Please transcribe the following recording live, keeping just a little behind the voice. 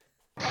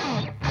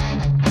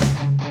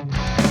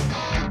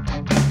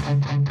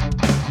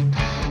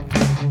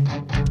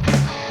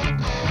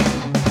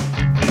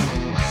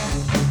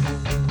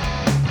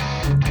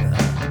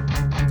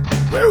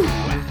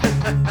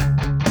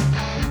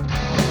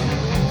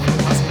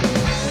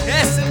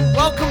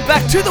welcome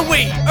back to the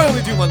We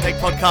Only Do One Take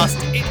podcast.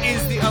 It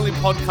is the only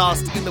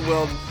podcast in the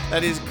world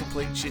that is a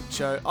complete shit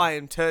show. I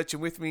am Turch,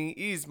 and with me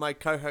is my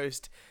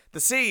co-host, the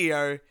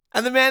CEO,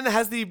 and the man that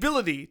has the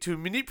ability to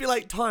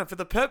manipulate time for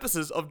the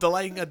purposes of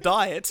delaying a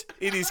diet.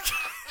 It is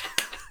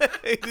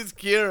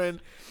Kieran.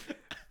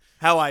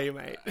 How are you,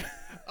 mate?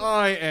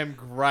 I am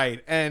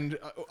great, and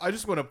I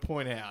just want to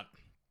point out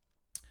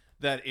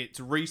that it's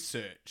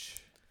research.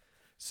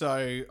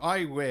 So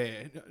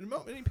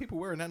not many people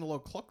wear an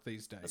analog clock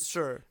these days.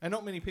 Sure. And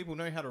not many people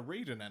know how to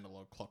read an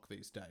analog clock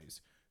these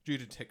days due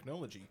to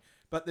technology.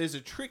 But there's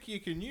a trick you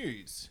can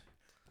use.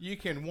 You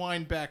can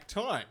wind back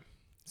time.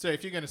 So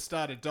if you're going to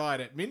start a diet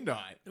at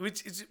midnight,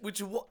 Which is what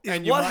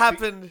might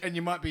happened. and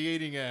you might be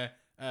eating a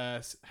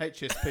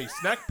HSP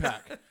snack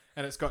pack,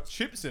 and it's got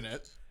chips in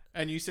it,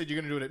 and you said you're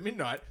going to do it at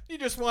midnight, you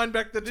just wind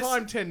back the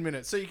time 10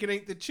 minutes so you can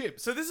eat the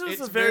chips. So this is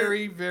it's a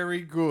very,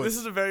 very good. This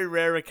is a very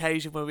rare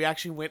occasion where we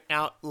actually went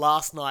out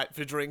last night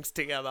for drinks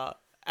together,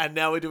 and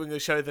now we're doing a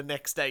show the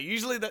next day.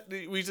 Usually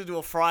we usually do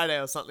a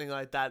Friday or something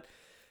like that.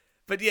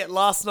 But yet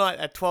last night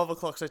at 12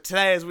 o'clock, so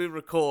today as we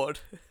record,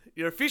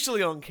 you're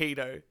officially on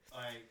keto.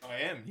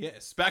 I am,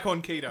 yes. Back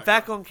on keto.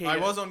 Back on keto. I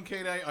was on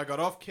keto. I got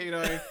off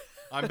keto.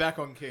 I'm back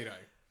on keto.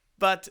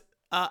 But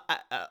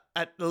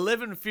at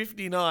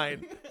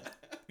 11:59,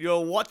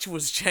 your watch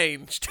was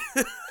changed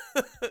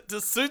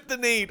to suit the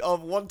need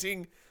of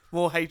wanting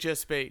more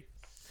HSP.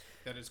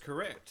 That is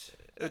correct.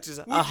 Which is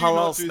Would a you halal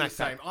not do snack the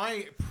same?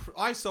 pack.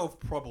 I solve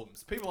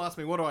problems. People ask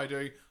me, what do I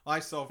do? I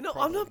solve No,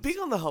 problems. I'm not big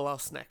on the halal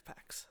snack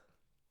packs.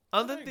 I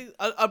don't No. think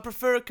I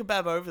prefer a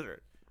kebab over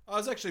it. I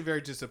was actually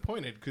very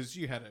disappointed because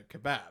you had a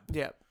kebab.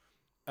 Yeah.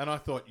 And I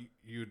thought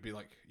you would be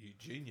like, you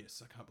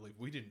genius. I can't believe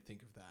we didn't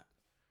think of that.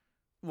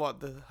 What,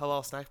 the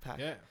halal snack pack?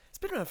 Yeah. It's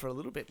been around for a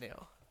little bit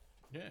now.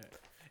 Yeah.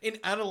 In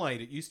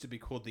Adelaide, it used to be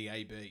called the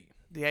AB.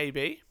 The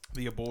AB?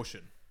 The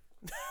abortion.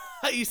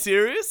 Are you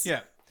serious?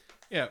 Yeah.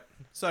 Yeah.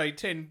 So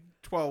 10,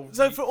 12...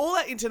 So for all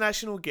our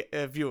international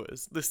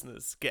viewers,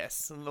 listeners,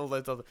 guests, and all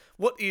those other,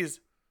 what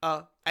is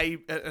an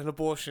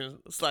abortion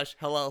 /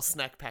 halal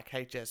snack pack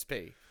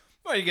HSP?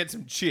 Well, you get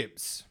some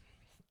chips,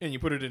 and you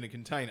put it in a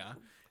container,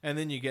 and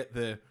then you get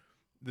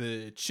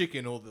the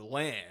chicken or the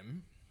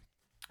lamb,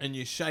 and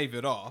you shave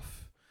it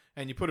off,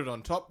 and you put it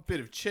on top, bit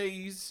of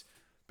cheese,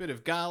 bit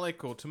of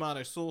garlic or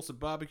tomato sauce or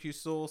barbecue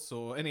sauce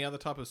or any other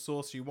type of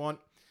sauce you want,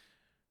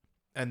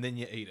 and then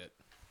you eat it.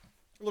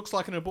 It looks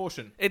like an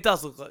abortion. It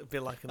does look like, a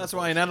bit like an That's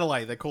abortion. why in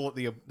Adelaide they call it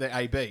the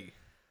AB.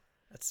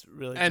 That's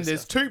really And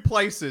there's disgusting. 2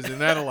 places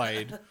in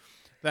Adelaide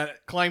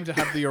that claim to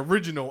have the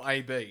original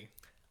AB.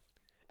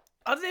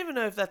 I don't even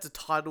know if that's a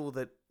title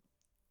that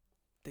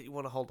you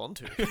want to hold on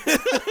to.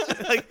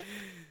 Like,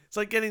 it's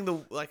like getting a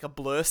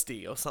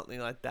Blursty or something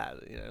like that,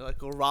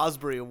 like a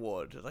Raspberry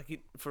Award,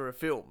 for a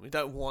film. You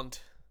don't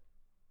want.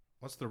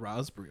 What's the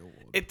Raspberry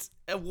Award? It's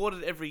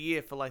awarded every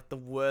year for the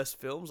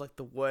worst films, like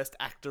the worst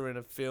actor in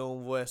a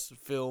film, worst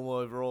film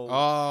overall.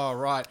 Oh,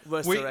 right.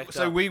 Worst director.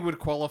 So we would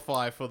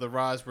qualify for the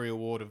Raspberry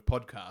Award of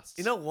podcasts.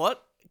 You know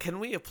what? Can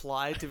we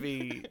apply to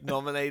be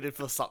nominated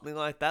for something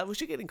like that? We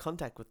should get in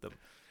contact with them.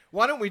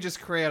 Why don't we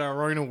just create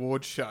our own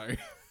award show?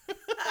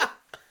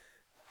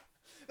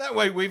 That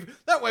way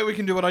we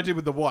can do what I did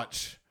with the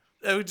watch.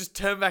 They would just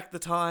turn back the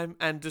time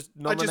and just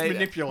nominate,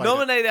 manipulate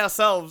nominate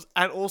ourselves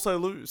and also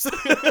lose.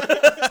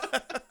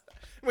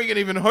 We can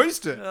even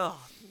host it. Oh,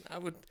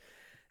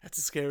 that's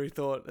a scary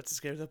thought.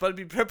 But it'd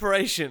be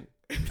preparation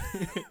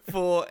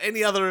for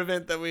any other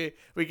event that we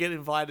get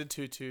invited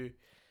to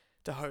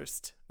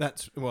host.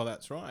 That's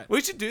right.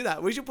 We should do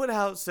that. We should put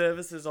our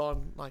services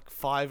on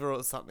Fiverr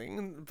or something.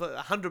 And for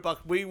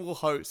 $100, we will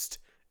host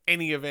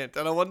any event.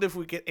 And I wonder if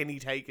we get any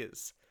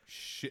takers.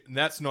 Shit,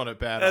 that's not a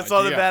bad idea. That's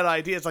not a bad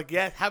idea. It's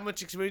how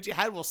much experience you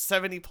had? Well,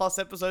 70 plus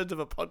episodes of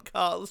a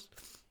podcast.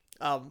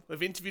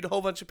 We've interviewed a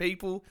whole bunch of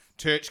people.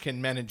 Church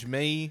can manage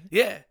me.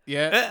 Yeah.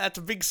 Yeah. That's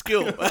a big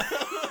skill.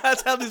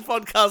 That's how this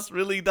podcast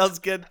really does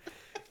get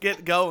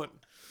going.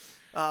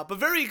 But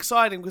very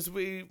exciting because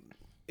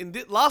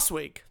last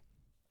week,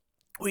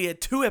 we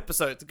had 2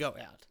 episodes go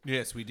out.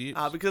 Yes, we did.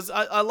 Because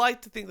I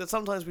like to think that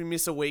sometimes we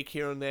miss a week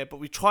here and there, but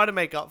we try to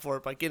make up for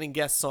it by getting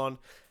guests on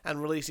and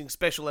releasing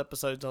special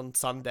episodes on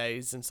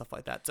Sundays and stuff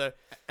like that.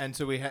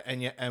 So we had,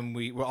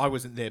 I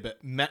wasn't there,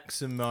 but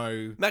Maximum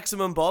Bob.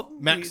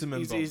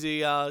 Maximum Bob. He's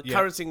the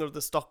current singer of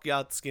the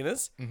Stockyard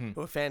Skinners,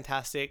 who are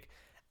fantastic.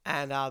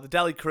 And the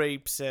Dally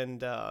Creeps,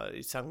 and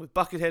he's sung with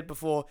Buckethead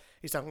before.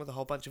 He's sung with a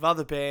whole bunch of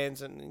other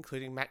bands, and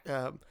including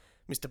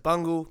Mr.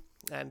 Bungle,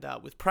 and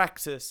with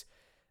Praxis.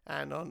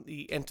 And on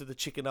the Enter the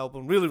Chicken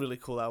album, really, really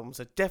cool album.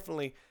 So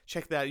definitely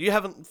check that out. You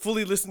haven't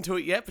fully listened to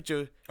it yet, but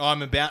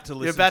I'm about to listen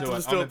to it. You're about to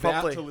listen to it properly.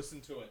 I'm about to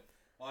listen to it.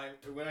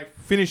 When I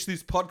finish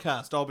this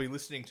podcast, I'll be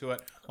listening to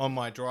it on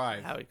my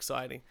drive. How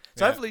exciting.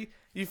 So hopefully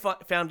you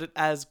found it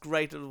as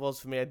great as it was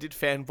for me. I did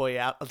fanboy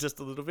out just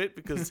a little bit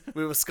because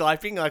we were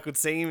Skyping. I could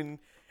see him and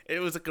it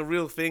was a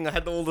real thing. I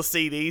had all the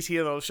CDs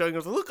here and I was showing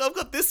him, look, I've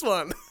got this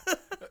one.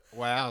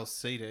 Wow,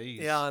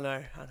 CDs. Yeah, I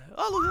know.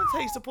 Oh, look, that's how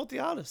you support the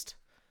artist.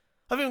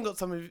 I've even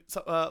got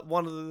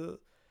one of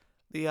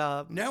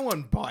No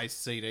one buys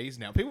CDs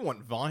now. People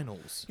want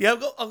vinyls. Yeah,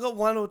 I've got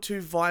 1 or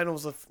 2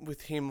 vinyls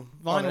with him.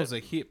 Vinyls are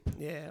hip.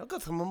 Yeah, I've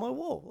got them on my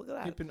wall. Look at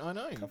that. Hip and, I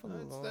know.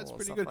 That's or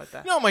pretty stuff good. like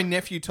that. You know what my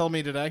nephew told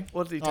me today?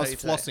 What did he I tell was you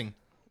today? flossing.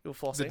 You were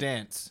flossing? The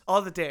dance.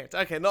 Oh, the dance.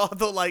 Okay, no, I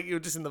thought like you were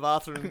just in the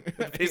bathroom with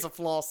a piece of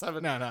floss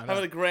having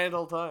a grand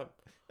old time.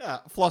 Yeah,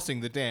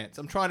 flossing the dance.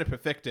 I'm trying to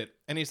perfect it.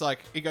 And he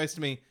goes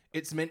to me,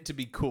 it's meant to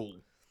be cool.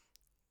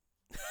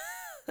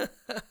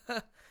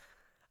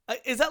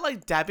 Is that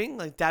like dabbing?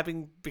 Like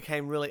dabbing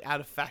became really out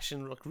of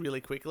fashion like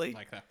really quickly?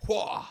 Like that.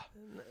 Whoa.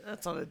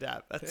 That's not a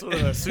dab. That's sort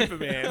of a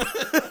Superman.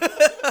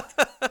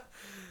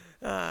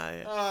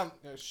 Yeah.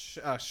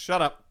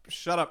 Shut up,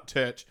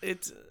 Turch.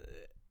 It's,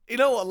 you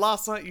know what?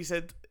 Last night you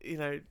said,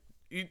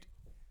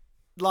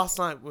 last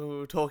night when we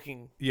were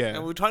talking, and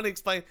we were trying to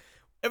explain.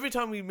 Every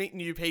time we meet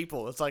new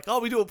people, it's like, oh,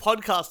 we do a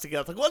podcast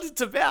together. Like, what it's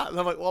about? And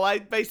I'm like, well, I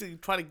basically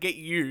try to get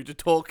you to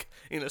talk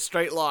in a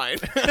straight line,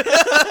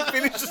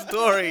 finish the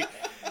story,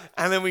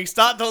 and then we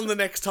start on the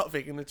next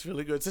topic, and it's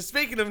really good. So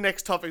speaking of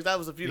next topics, that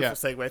was a beautiful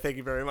segue. Thank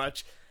you very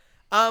much.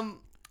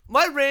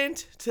 My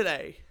rant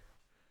today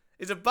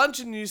is a bunch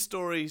of news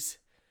stories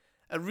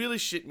that really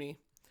shit me.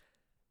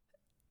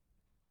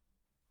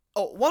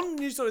 Oh, one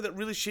news story that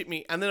really shit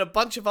me, and then a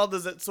bunch of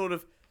others that sort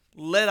of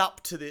led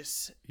up to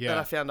this that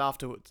I found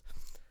afterwards.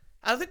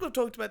 I think we've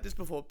talked about this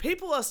before.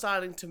 People are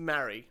starting to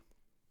marry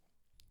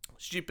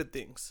stupid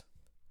things.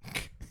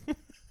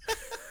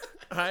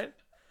 Right?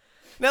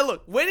 Now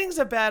look, weddings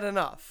are bad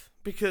enough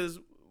because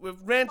we've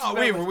ranted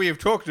about we have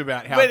talked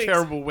about how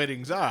terrible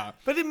weddings are.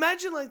 But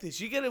imagine like this.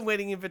 You get a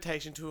wedding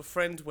invitation to a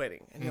friend's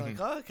wedding and you're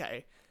like, oh,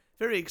 okay,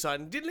 very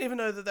exciting. Didn't even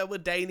know that they were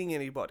dating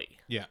anybody.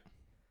 Yeah.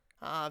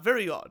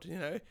 Very odd,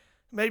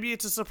 Maybe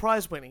it's a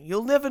surprise wedding.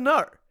 You'll never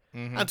know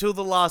until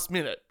the last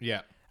minute.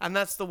 Yeah. And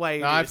that's the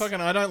way it is.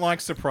 I don't like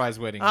surprise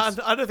weddings.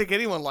 I don't think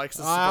anyone likes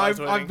a surprise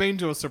wedding. I've been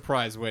to a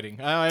surprise wedding.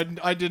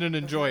 I didn't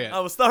enjoy it. I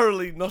was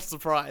thoroughly not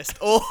surprised.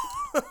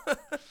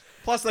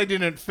 Plus, they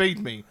didn't feed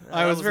me.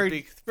 I was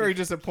very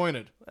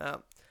disappointed.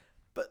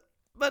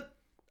 But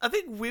I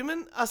think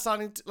women are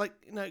starting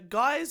to,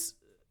 guys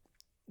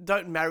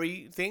don't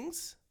marry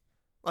things,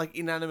 like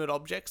inanimate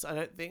objects, I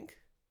don't think.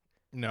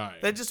 No.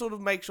 They just sort of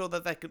make sure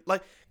that they could,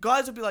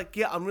 guys would be like,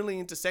 yeah, I'm really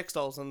into sex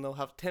dolls, and they'll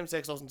have 10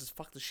 sex dolls and just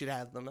fuck the shit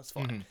out of them, that's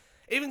fine. Mm-hmm.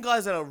 Even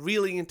guys that are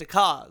really into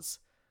cars,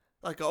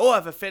 I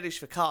have a fetish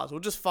for cars, we'll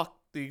just fuck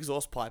the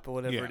exhaust pipe or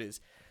whatever it is.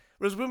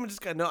 Whereas women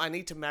just go, no, I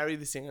need to marry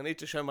this thing, I need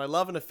to show my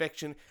love and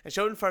affection, and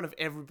show it in front of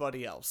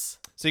everybody else.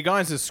 See,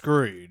 guys are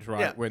screwed,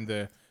 right, when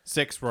the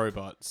sex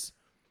robots,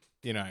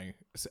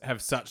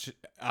 have such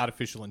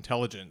artificial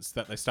intelligence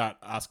that they start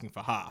asking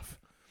for half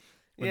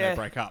when they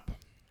break up.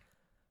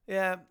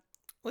 Yeah.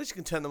 At least you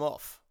can turn them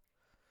off.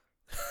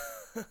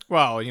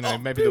 Well,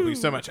 maybe there'll be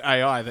so much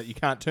AI that you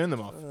can't turn them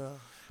off.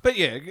 But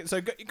yeah,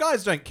 so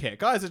guys don't care.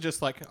 Guys are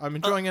just like, I'm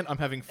enjoying it, I'm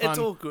having fun. It's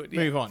all good.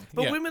 Move on.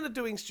 But women are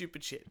doing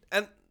stupid shit.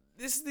 And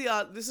this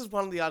is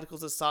one of the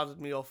articles that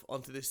started me off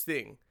onto this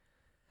thing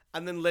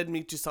and then led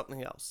me to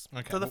something else.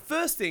 Okay. So the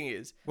first thing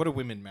is... What are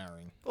women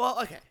marrying? Well,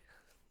 okay.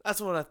 That's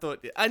what I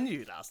thought. I knew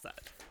you'd ask that.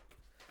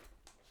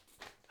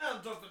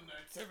 I'm dropping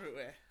notes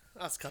everywhere.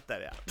 Let's cut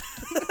that out.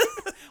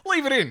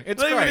 Leave it in.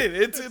 It's great. Leave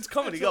it in. It's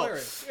comedy gold.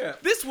 Yeah.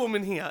 This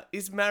woman here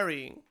is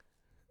marrying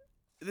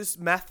this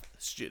math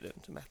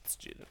student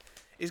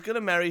is going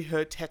to marry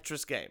her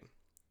Tetris game.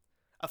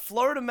 A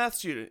Florida math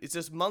student is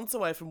just months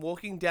away from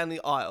walking down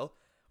the aisle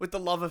with the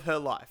love of her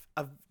life,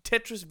 a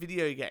Tetris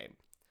video game.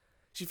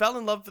 She fell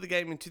in love for the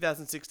game in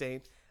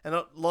 2016, and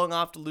not long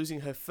after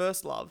losing her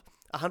first love,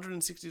 a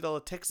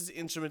 $160 Texas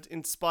Instruments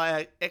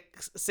Inspire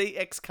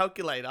CX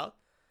calculator,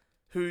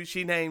 who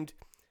she named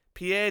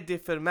Pierre de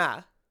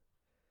Fermat,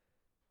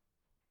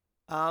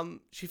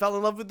 she fell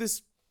in love with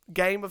this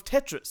game of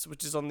Tetris,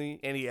 which is on the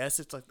NES.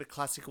 It's like the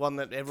classic one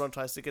that everyone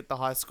tries to get the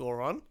high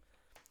score on.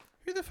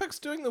 Who the fuck's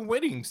doing the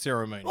wedding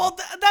ceremony? Well,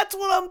 that's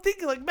what I'm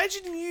thinking. Like,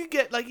 imagine you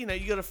get,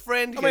 you got a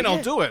friend.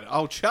 I'll do it.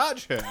 I'll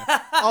charge her.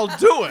 I'll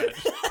do it.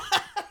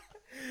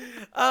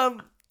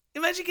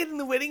 Imagine getting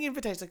the wedding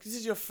invitation. Like, this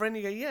is your friend.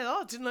 You go,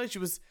 I didn't know she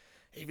was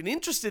even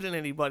interested in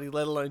anybody,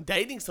 let alone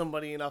dating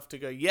somebody enough to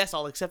go, yes,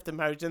 I'll accept the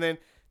marriage. And then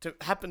to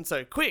happen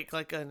so quick.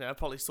 Like, I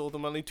probably saw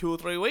them only 2 or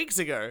 3 weeks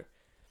ago.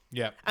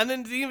 Yeah. And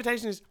then the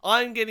invitation is,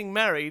 I'm getting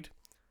married.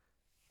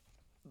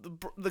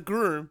 The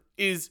groom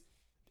is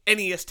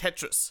NES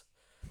Tetris.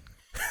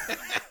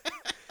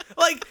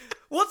 Like,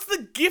 what's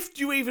the gift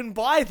you even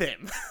buy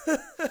them?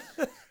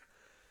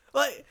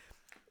 Like,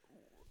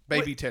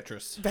 baby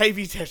Tetris.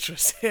 Baby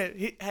Tetris.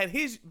 And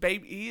here's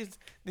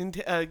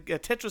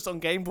Tetris on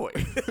Game Boy.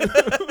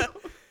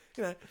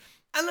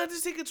 And I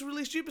just think it's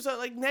really stupid.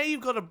 So, now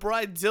you've got a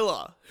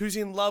bridezilla who's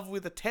in love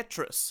with a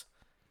Tetris.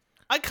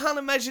 I can't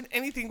imagine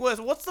anything worse.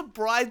 What's the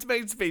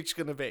bridesmaid speech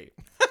going to be?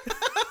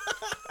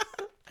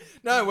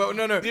 No.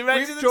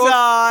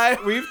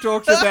 We've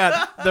talked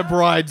about the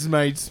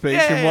bridesmaid speech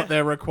and what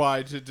they're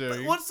required to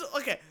do.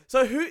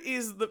 So who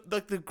is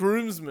the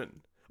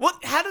groomsman?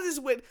 How did this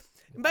went?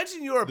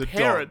 Imagine you're a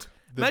parent.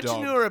 Imagine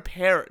you're a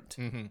parent.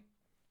 Mm-hmm.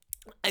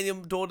 and your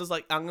daughter's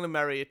like, I'm going to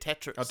marry a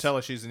Tetris. I'll tell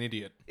her she's an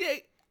idiot. Yeah,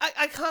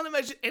 I can't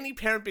imagine any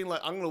parent being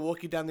like, I'm going to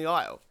walk you down the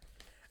aisle.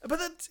 But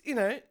that's,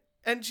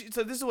 and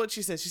so this is what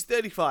she says. She's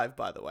 35,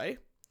 by the way.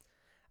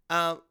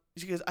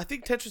 She goes, I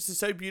think Tetris is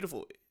so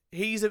beautiful.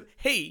 He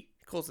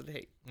calls it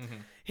he. Mm-hmm.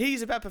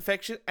 He's about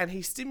perfection and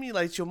he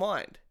stimulates your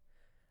mind.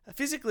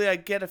 Physically, I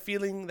get a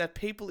feeling that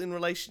people in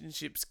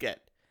relationships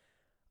get.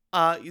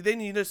 Then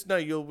you just know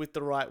you're with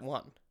the right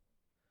one.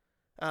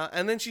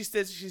 And then she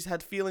says she's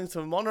had feelings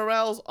for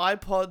monorails,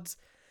 iPods,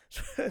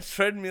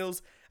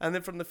 treadmills, and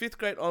then from the 5th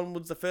grade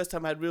onwards, the first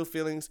time I had real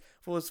feelings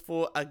was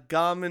for a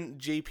Garmin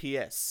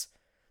GPS.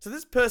 So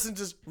this person's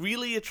just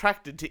really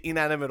attracted to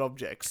inanimate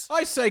objects.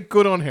 I say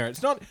good on her.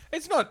 It's not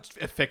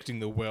affecting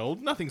the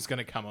world. Nothing's going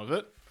to come of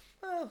it.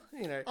 Well,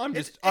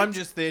 I'm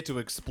just there to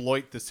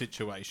exploit the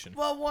situation.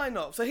 Well, why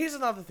not? So here's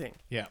another thing.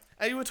 Yeah.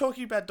 And you were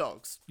talking about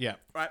dogs. Yeah.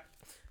 Right?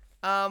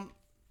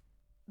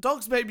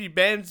 Dogs may be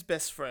man's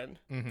best friend,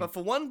 but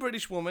for one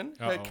British woman,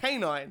 her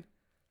canine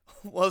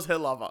was her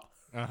lover.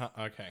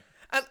 Okay.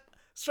 And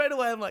straight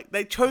away I'm like,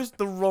 they chose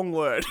the wrong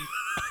word.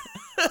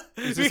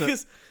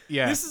 Because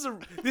this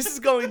is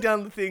going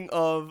down the thing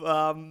of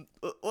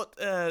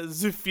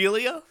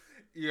zoophilia.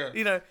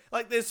 Yeah.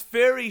 Like there's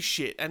furry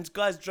shit and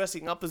guys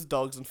dressing up as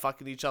dogs and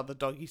fucking each other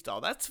doggy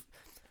style.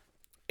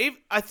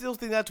 I still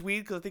think that's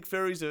weird because I think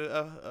furries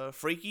are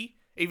freaky.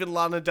 Even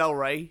Lana Del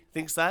Rey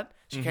thinks that.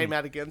 She came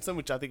out against them,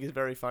 which I think is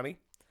very funny.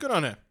 Good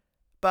on her.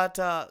 But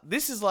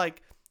this is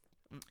like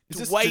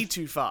way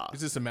too far.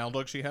 Is this a male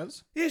dog she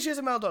has? Yeah, she has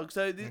a male dog.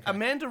 So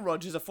Amanda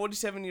Rogers, a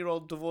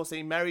 47-year-old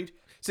divorcee, married...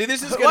 See,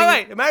 this is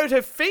married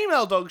her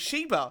female dog,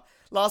 Sheba,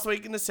 last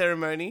week in a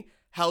ceremony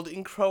held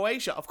in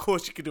Croatia. Of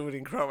course you could do it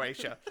in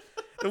Croatia.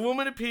 The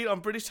woman appeared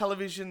on British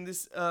television,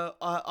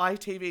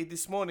 ITV,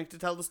 this morning to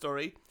tell the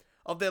story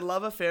of their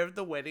love affair at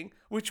the wedding,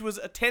 which was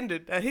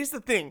attended... Now, here's the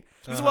thing.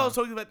 This is why I was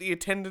talking about the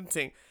attendance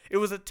thing. It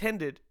was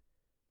attended...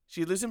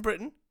 She lives in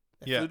Britain.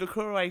 They flew to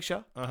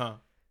Croatia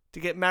to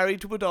get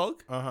married to a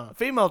dog. A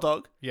female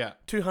dog. Yeah.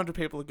 200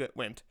 people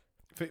went.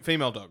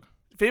 Female dog.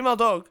 Female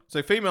dog.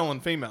 So female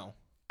and female.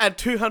 And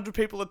 200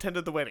 people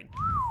attended the wedding.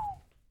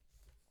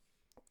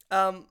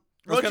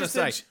 Roger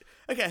said...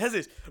 Okay, how's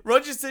this?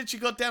 Roger said she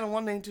got down on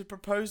one knee to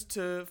propose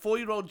to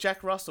 4-year-old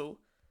Jack Russell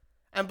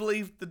and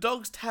believed the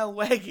dog's tail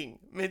wagging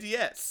meant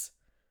yes.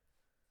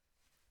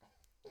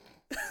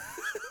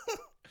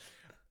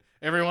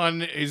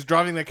 Everyone who's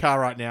driving their car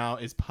right now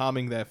is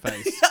palming their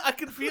face. I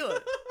can feel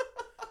it.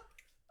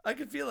 I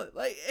can feel it.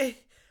 Like,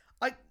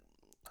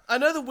 I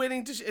know the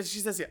wedding to... As she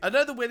says here, I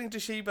know the wedding to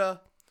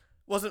Sheba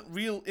wasn't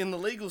real in the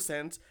legal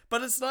sense,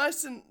 but it's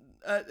nice and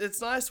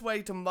it's a nice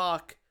way to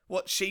mark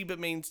what Sheba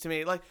means to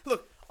me. Like,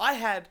 look, I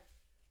had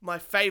my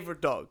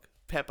favorite dog,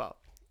 Pepper,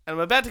 and I'm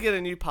about to get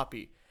a new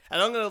puppy,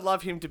 and I'm going to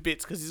love him to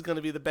bits because he's going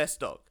to be the best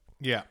dog.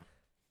 Yeah.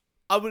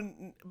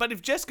 But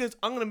if Jess goes,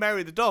 I'm going to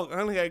marry the dog, I'm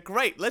going to go,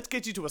 great, let's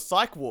get you to a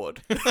psych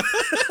ward.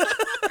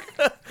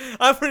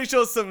 I'm pretty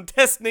sure some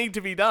tests need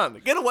to be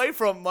done. Get away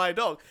from my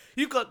dog.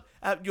 You've got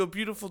your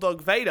beautiful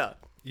dog, Vader,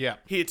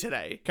 here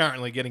today.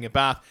 Currently getting a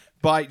bath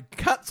by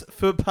Cuts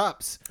for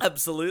Pups.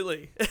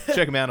 Absolutely.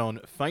 Check him out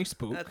on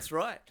Facebook. That's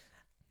right.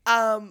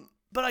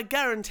 But I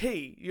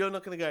guarantee you're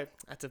not going to go,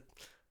 that's a...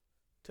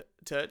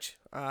 Turch,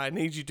 I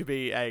need you to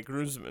be a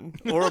groomsman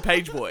or a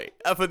page boy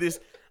for this.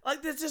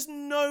 Like, there's just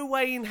no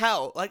way in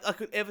hell, like, I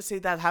could ever see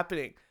that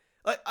happening.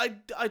 Like,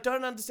 I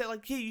don't understand.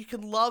 Like, you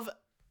can love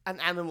an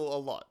animal a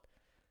lot.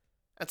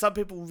 And some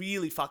people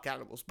really fuck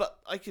animals. But,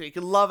 like, you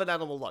can love an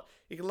animal a lot.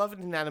 You can love an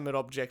inanimate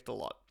object a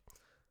lot.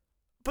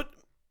 But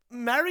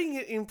marrying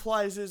it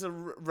implies there's a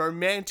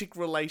romantic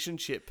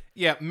relationship.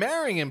 Yeah,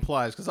 marrying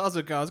implies, because I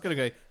was going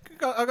to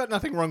go, I got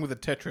nothing wrong with a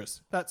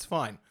Tetris. That's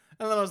fine.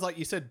 And then I was like,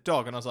 you said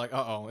dog, and I was like,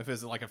 if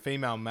there's like a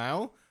female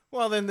male,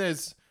 well then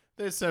there's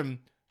some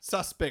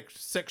suspect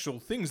sexual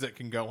things that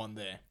can go on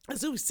there.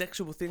 There's always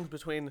sexual things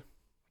between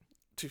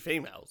two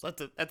females. That's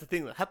the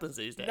thing that happens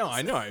these days. No,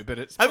 I know, but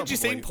it's haven't you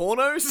seen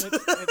pornos?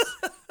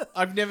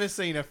 I've never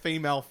seen a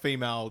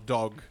female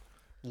dog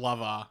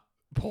lover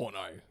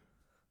porno.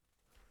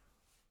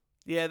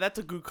 Yeah, that's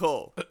a good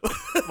call.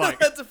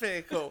 That's a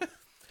fair call.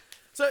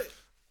 So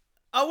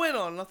I went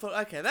on and I thought,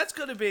 okay, that's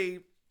got to be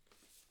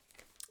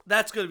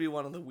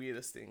one of the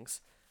weirdest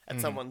things that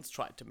someone's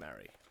tried to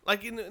marry.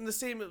 Like in the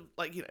same,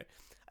 like,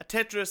 a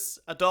Tetris,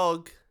 a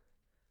dog,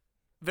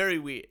 very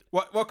weird.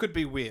 What could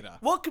be weirder?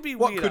 What could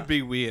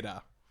be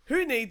weirder?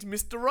 Who needs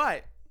Mr.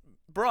 Right?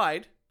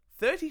 Bride,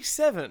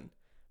 37,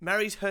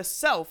 marries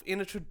herself in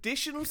a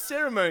traditional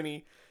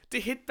ceremony to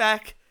hit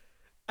back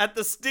at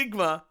the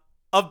stigma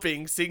of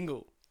being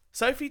single.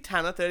 Sophie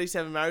Tanner,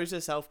 37, marries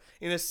herself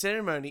in a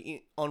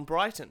ceremony on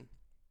Brighton.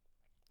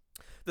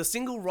 The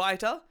single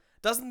writer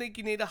doesn't think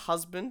you need a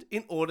husband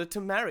in order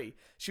to marry.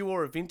 She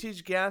wore a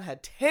vintage gown,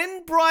 had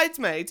 10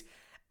 bridesmaids,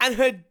 and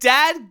her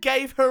dad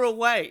gave her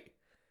away.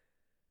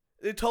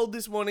 They're told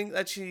this morning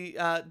that she,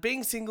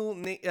 being single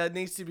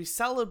needs to be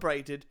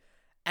celebrated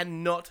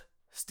and not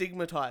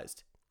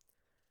stigmatized.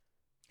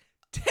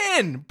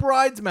 10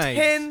 bridesmaids!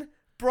 10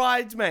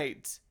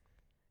 bridesmaids.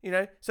 You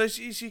know, so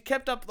she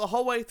kept up the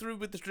whole way through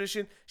with the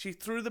tradition. She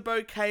threw the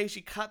bouquet,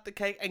 she cut the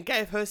cake, and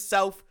gave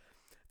herself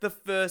the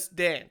first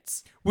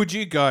dance. Would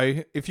you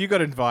go if you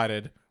got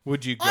invited?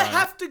 Would you go? I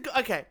have to go.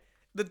 Okay,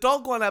 the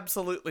dog one,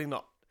 absolutely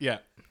not. Yeah.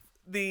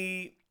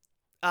 The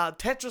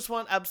Tetris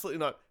one, absolutely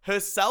not.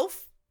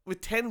 Herself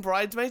with 10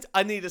 bridesmaids,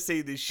 I need to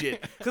see this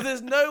shit. Because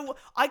there's no...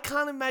 I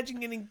can't imagine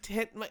getting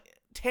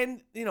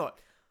 10... You know what?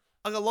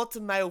 I got lots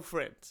of male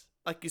friends.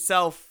 Like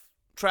yourself,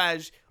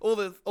 Trash, all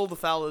the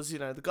fellas, you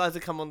know, the guys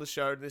that come on the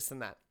show, this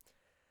and that.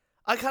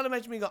 I can't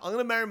imagine me going, I'm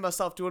going to marry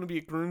myself. Do you want to be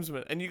a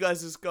groomsman? And you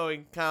guys just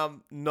going,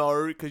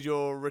 no, because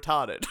you're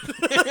retarded.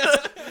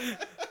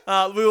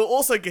 We will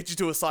also get you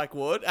to a psych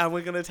ward, and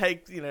we're going to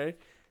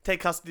take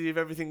custody of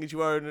everything that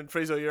you own and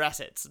freeze all your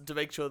assets to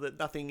make sure that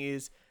nothing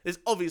is... There's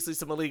obviously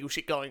some illegal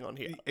shit going on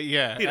here.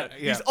 Yeah. You know,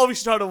 yeah. He's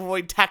obviously trying to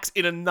avoid tax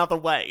in another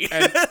way.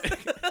 And,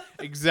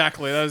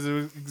 exactly. That was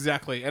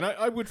exactly. And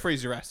I would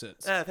freeze your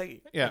assets. Thank you.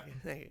 Yeah.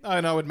 Thank you.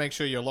 And I would make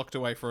sure you're locked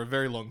away for a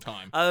very long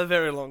time. A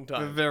very long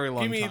time. A very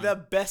long time. Give me the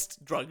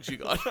best drugs you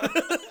got.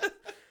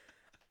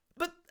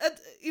 But,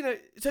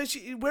 so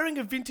she wearing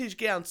a vintage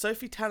gown,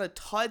 Sophie Tanner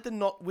tied the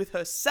knot with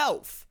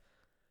herself,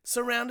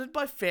 surrounded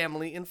by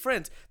family and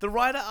friends. The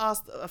writer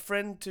asked a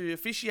friend to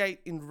officiate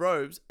in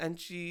robes, and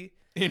she...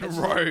 In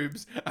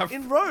robes.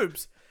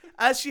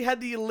 As she had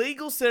the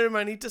illegal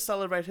ceremony to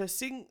celebrate her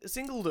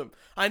singledom.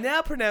 I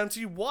now pronounce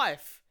you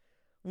wife.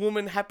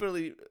 Woman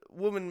happily.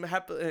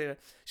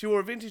 She wore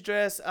a vintage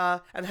dress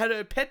and had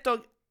her pet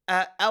dog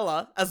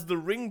Ella as the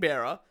ring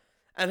bearer,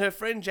 and her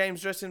friend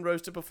James dressed in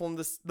robes to perform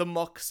the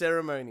mock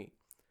ceremony.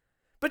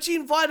 But she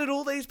invited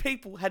all these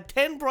people, had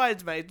 10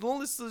 bridesmaids, and all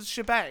this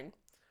shebang,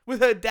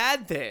 with her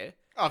dad there,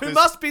 who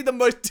must be the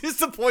most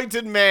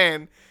disappointed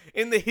man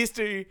in the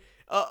history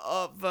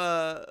of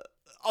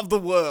the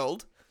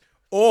world.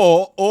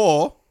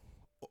 Or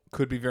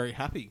could be very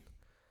happy.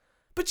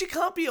 But you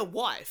can't be a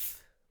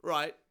wife,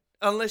 right?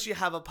 Unless you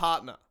have a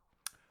partner.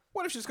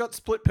 What if she's got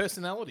split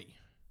personality?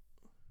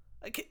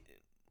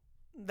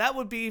 That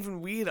would be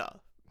even weirder.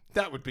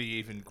 That would be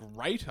even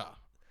greater.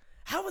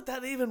 How would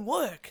that even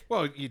work?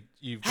 Well,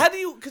 you've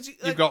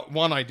got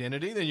one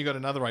identity, then you've got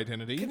another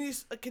identity.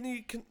 Can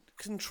you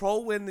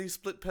control when the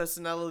split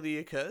personality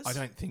occurs? I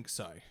don't think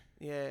so.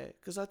 Yeah,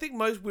 because I think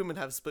most women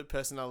have split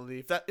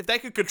personality. If they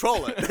could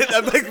control it,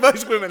 I think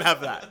most women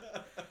have that.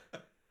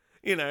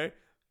 You know,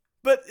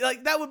 but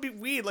like that would be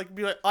weird. Like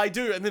be like, I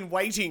do, and then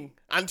waiting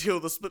until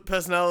the split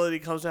personality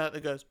comes out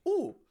and goes,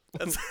 ooh,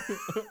 and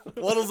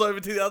waddles over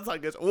to the other side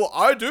and goes, oh,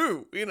 I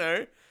do. You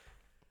know,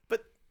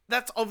 but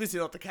that's obviously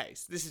not the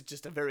case. This is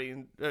just a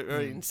very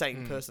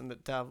insane person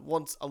that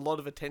wants a lot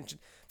of attention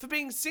for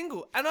being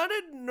single. And I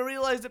didn't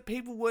realize that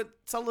people weren't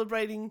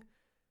celebrating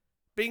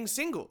being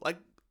single. Like.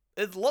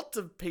 There's lots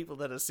of people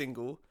that are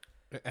single.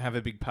 Have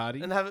a big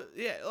party. And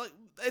like,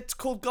 it's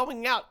called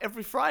going out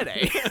every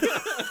Friday.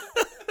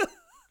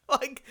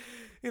 Like,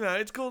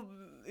 it's called,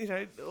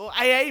 or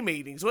AA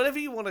meetings, whatever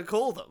you want to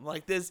call them.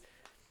 Like,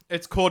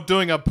 it's called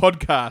doing a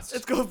podcast.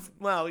 It's called,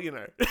 well,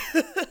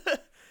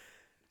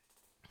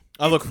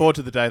 I look forward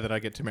to the day that I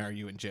get to marry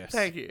you and Jess.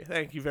 Thank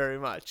you very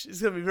much.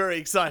 It's going to be very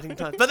exciting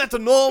time. But that's a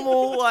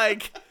normal,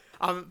 like...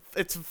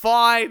 it's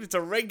fine. It's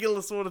a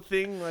regular sort of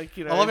thing. Like,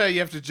 I love how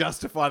you have to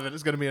justify that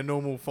it's going to be a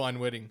normal fine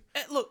wedding.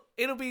 Look,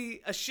 it'll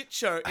be a shit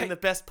show in the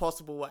best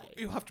possible way.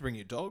 You'll have to bring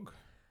your dog.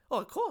 Oh,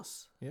 of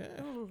course. Yeah.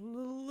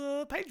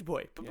 Little page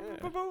boy.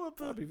 Yeah.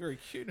 That'd be very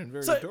cute and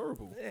very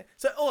adorable. Yeah.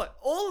 So,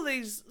 all of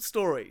these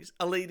stories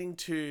are leading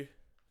to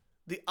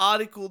the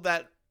article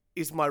that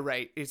is my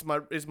rage, is my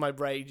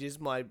rage, is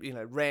my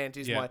rant,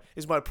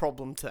 is my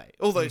problem today.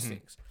 All those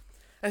things.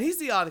 And here's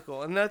the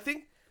article, and I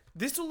think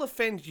this will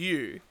offend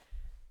you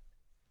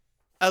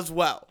as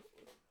well,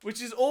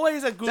 which is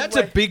always a good That's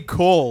way. a big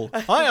call.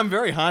 I am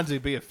very hard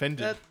to be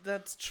offended.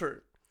 That's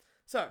true.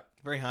 So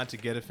very hard to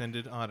get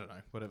offended. I don't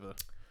know. Whatever.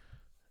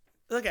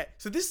 Okay,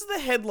 so this is the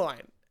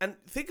headline, and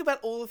think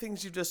about all the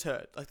things you've just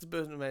heard, like the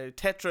person made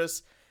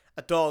Tetris,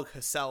 a dog,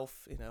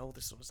 herself, all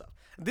this sort of stuff.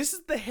 This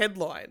is the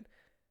headline: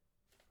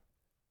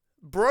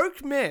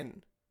 broke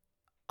men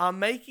are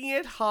making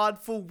it hard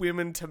for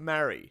women to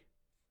marry.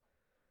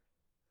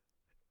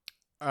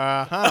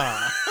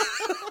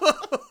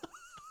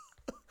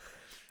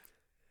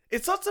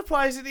 It's not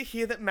surprising to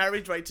hear that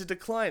marriage rates are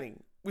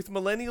declining, with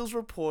millennials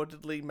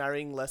reportedly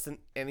marrying less than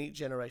any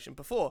generation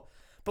before.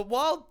 But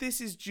while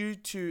this is due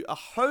to a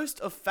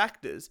host of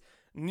factors,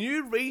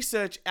 new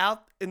research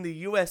out in the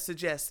US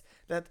suggests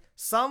that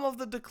some of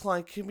the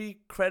decline can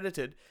be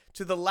credited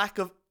to the lack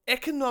of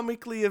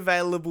economically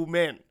available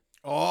men.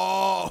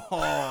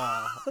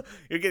 Oh,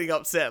 you're getting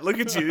upset. Look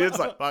at you. It's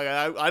like,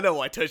 I know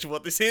why Tertia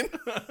want this in.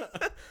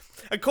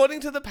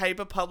 According to the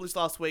paper published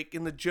last week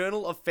in the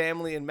Journal of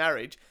Family and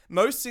Marriage,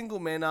 most single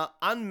men are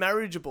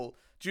unmarriageable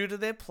due to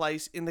their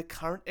place in the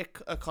current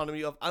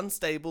economy of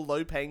unstable,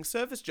 low-paying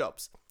service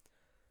jobs.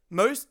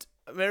 Most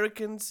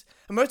American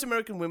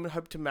women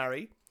hope to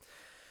marry,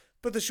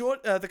 but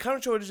the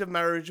current shortage of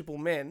marriageable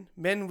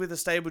men with a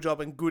stable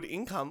job and good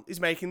income, is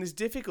making this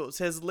difficult,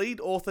 says lead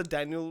author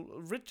Daniel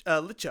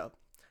Litcher.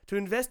 To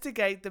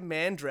investigate the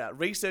man drought,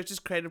 researchers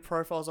created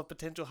profiles of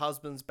potential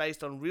husbands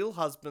based on real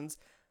husbands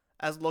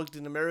as logged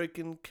in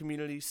American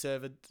Community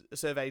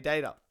Survey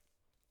data.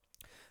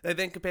 They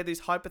then compared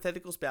these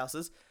hypothetical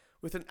spouses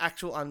with an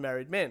actual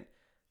unmarried men.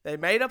 They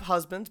made up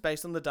husbands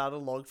based on the data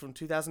logged from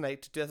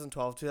 2008 to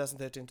 2012,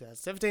 2013,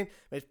 2017,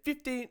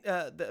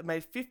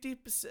 made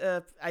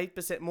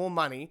 58% more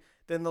money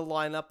than the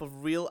lineup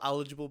of real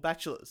eligible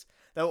bachelors.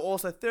 They were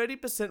also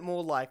 30%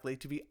 more likely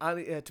to be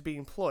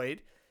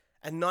employed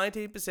and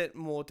 19%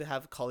 more to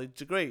have college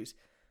degrees.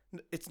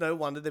 It's no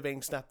wonder they're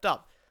being snapped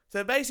up.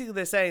 So basically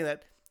they're saying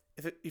that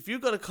if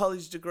you've got a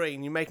college degree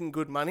and you're making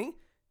good money,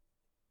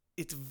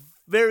 it's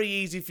very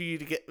easy for you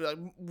to get...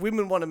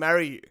 women want to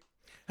marry you.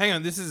 Hang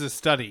on, this is a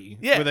study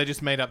where they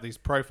just made up these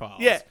profiles.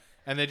 Yeah.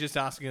 And they're just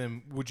asking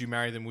them, would you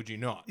marry them, would you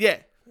not? Yeah.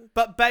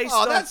 But based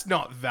on... that's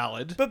not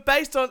valid. But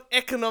based on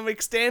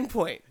economic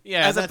standpoint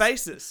as a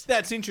basis.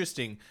 That's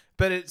interesting.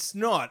 But it's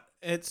not.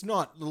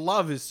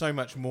 Love is so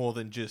much more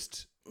than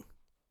just...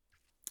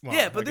 Well,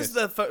 yeah, but this is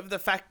the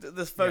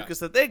focus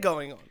that they're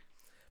going on.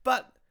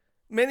 But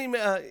many...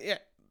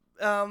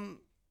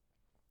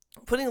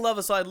 putting love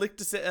aside, Lichter,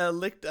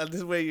 this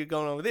is where you're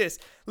going on with this.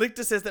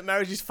 Lichter says that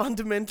marriage is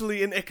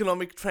fundamentally an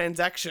economic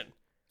transaction.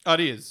 Oh,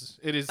 it is.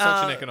 It is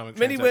such an economic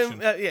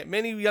transaction.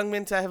 Many young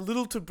men have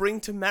little to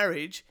bring to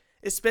marriage,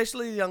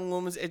 especially young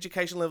women's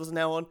education levels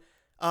now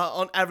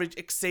on average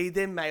exceed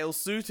their male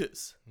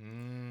suitors.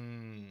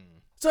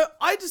 So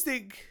I just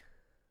think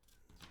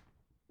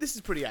this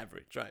is pretty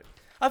average, right?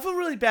 I feel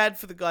really bad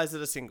for the guys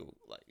that are single.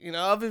 I've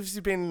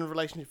obviously been in a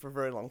relationship for a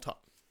very long time.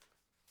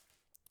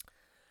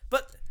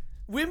 But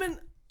women,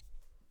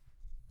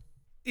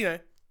 if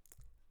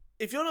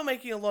you're not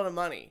making a lot of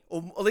money,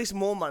 or at least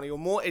more money, or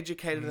more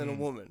educated than a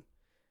woman,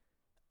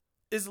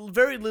 there's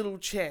very little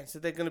chance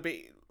that they're going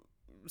to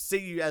see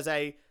you as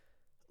a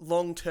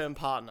long-term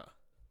partner.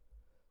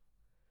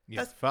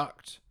 That's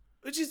fucked.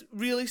 Which is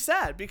really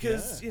sad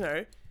because,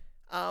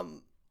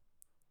 some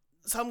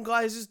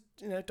guys just,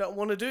 don't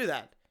want to do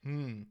that.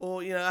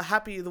 Or, are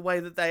happy the way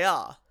that they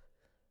are.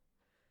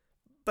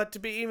 But to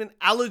be even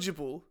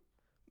eligible...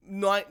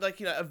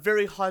 a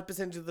very high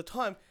percentage of the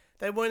time,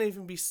 they won't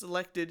even be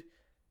selected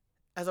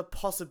as a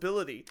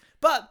possibility.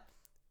 But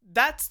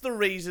that's the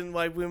reason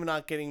why women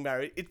aren't getting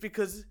married. It's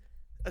because,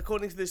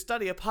 according to this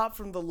study, apart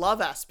from the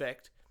love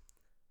aspect,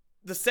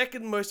 the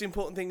second most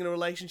important thing in a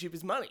relationship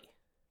is money.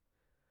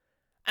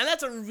 And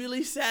that's a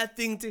really sad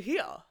thing to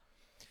hear.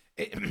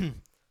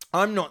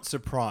 I'm not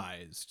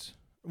surprised.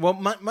 Well,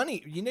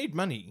 money, you need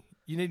money.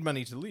 You need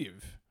money to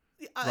live.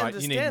 I right?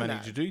 You need money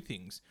that. to do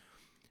things.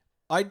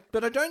 I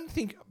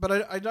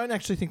don't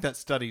actually think that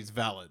study's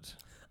valid.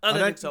 I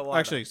don't think so either.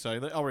 Actually,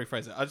 I'll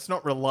rephrase it. It's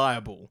not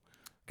reliable.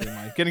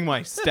 Getting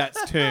my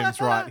stats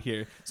terms right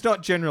here. It's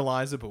not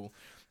generalizable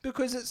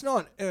because it's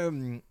not.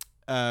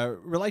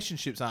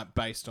 Relationships aren't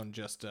based on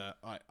just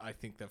I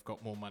think they've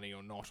got more money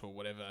or not or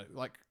whatever.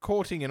 Like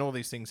courting and all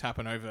these things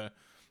happen over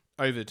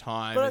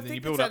time, and then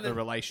you build up the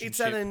relationship. It's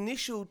that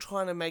initial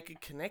trying to make a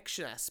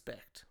connection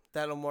aspect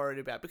that I'm worried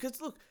about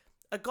because look.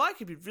 A guy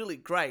could be really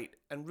great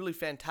and really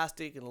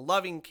fantastic and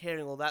loving,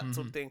 caring, all that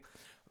sort of thing.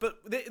 But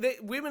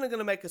women are going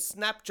to make a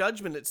snap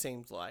judgment, it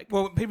seems like.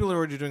 Well, people are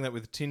already doing that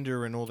with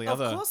Tinder and all the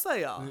other... Of course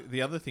they are.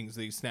 The other things,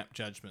 these snap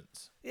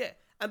judgments. Yeah,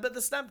 but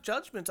the snap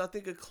judgments, I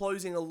think, are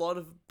closing a lot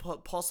of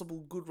possible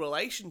good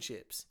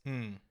relationships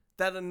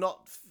that are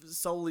not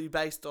solely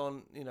based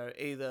on,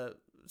 either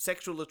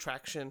sexual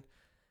attraction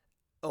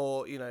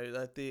or,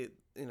 the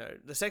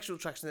sexual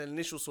attraction, the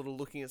initial sort of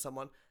looking at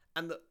someone...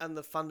 And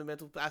the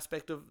fundamental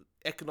aspect of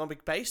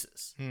economic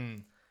basis.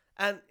 And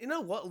you know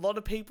what? A lot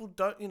of people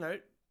don't, in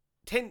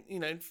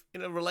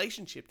a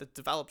relationship that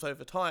develops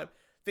over time,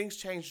 things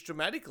change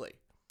dramatically.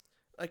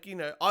 Like,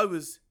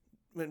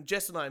 when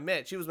Jess and I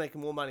met, she was making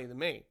more money than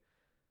me.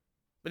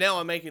 But now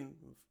I'm making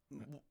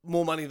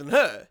more money than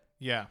her.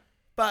 Yeah.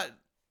 But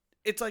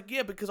it's like,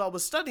 because I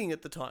was studying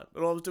at the time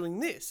and I was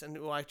doing this and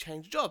I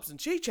changed jobs and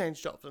she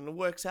changed jobs and it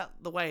works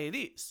out the way it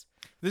is.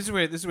 This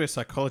is where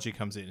psychology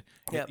comes in.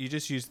 Yep. You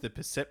just use the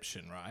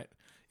perception, right?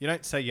 You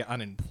don't say you're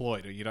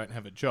unemployed or you don't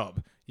have a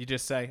job. You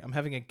just say, I'm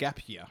having a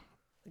gap year.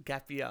 A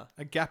gap year.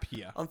 A gap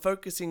year. I'm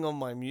focusing on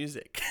my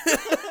music.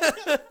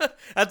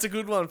 That's a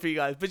good one for you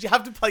guys. But you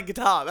have to play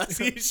guitar. That's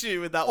the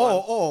issue with that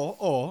one.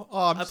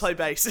 I play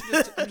bass.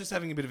 I'm just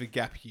having a bit of a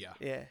gap year.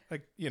 Yeah.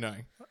 Like,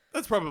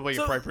 that's probably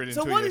appropriate.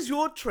 So what is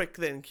your trick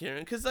then,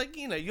 Kieran? Because,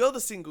 you're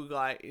the single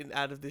guy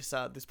out of this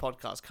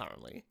podcast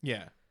currently.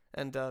 Yeah.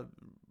 And,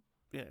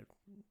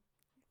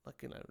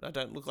 I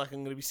don't look like I'm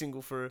going to be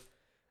single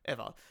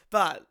forever.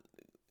 But,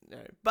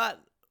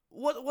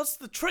 what's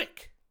the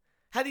trick?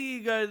 How do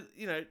you go,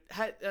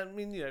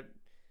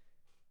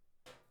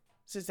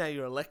 since now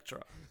you're a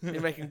lecturer, you're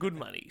making good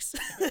monies.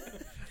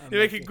 You're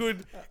making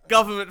good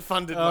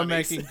government-funded money. I'm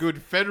making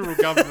good federal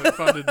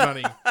government-funded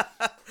money.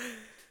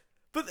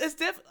 But there's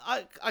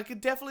I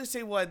could definitely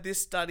see why this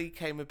study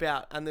came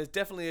about, and there's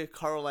definitely a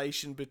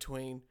correlation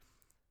between,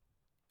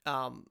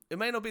 it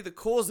may not be the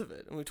cause of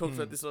it, and we talked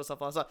about this sort of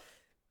stuff last night.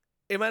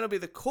 it may not be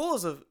the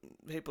cause of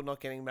people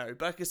not getting married,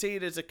 but I can see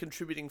it as a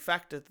contributing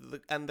factor,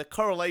 and the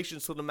correlation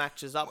sort of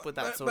matches up with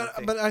that sort of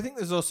thing. But I think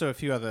there's also a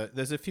few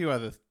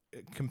other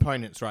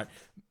components, right?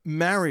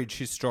 Marriage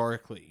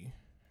historically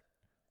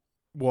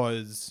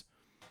was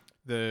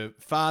the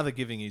father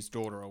giving his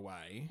daughter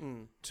away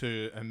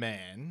to a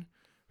man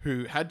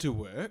who had to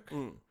work,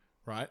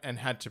 right, and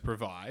had to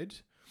provide.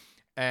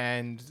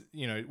 And,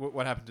 you know,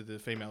 what happened to the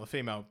female? The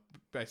female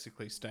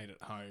basically stayed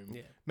at home,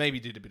 maybe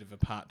did a bit of a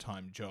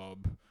part-time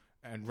job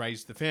and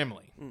raised the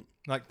family.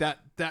 Like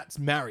that's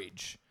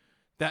marriage.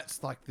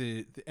 That's like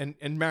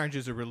and marriage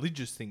is a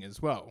religious thing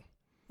as well.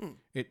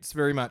 It's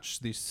very much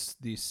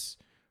this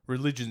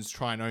religions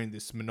try and own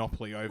this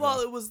monopoly over.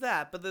 Well, it was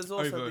that, but there's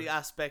also the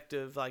aspect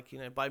of, like, you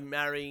know, by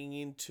marrying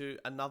into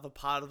another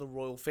part of the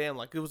royal family,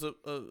 like, it was a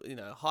you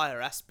know,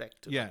 higher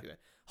aspect of, like, you know,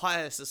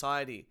 higher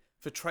society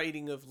for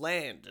trading of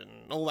land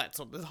and all that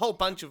sort of. There's a whole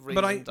bunch of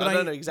reasons. I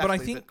don't know exactly.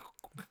 But I think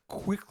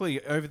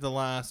quickly over the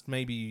last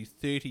maybe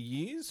 30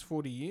 years,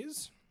 40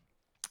 years,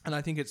 and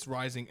I think it's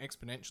rising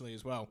exponentially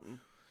as well.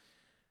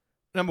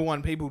 Number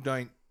one, people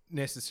don't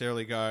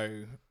necessarily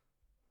go,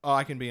 oh,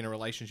 I can be in a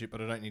relationship,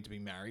 but I don't need to be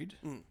married.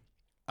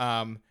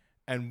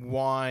 And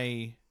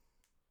why...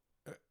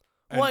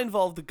 why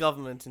involve the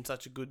government in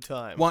such a good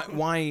time?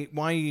 Why?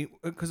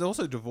 Because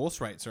also divorce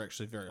rates are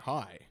actually very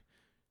high.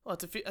 Well,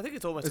 I think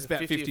it's almost it's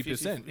about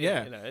 50%.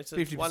 Yeah, you know, it's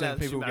 50% of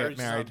people get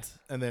married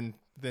and then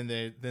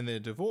they're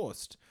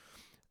divorced.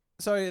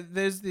 So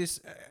there's this.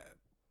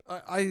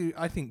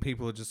 I think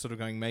people are just sort of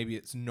going, maybe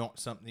it's not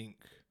something.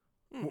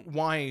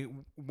 Why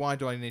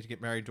do I need to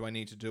get married? Do I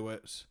need to do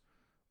it?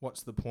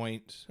 What's the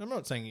point? I'm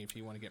not saying if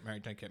you want to get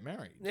married, don't get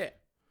married. Yeah,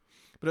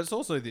 but it's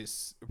also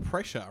this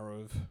pressure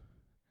of.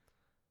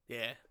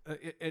 Yeah,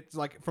 it's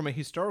like from a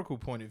historical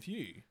point of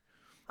view.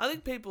 I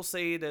think people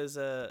see it as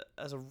a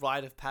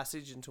rite of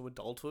passage into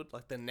adulthood,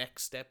 like the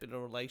next step in a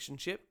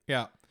relationship.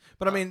 Yeah,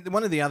 but I mean,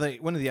 one of the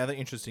other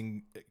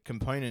interesting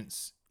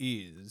components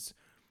is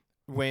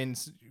when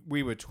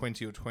we were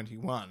 20 or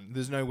 21.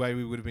 There's no way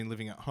we would have been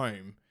living at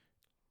home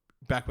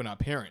back when our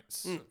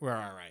parents were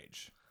our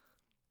age.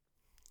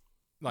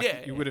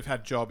 Like you would have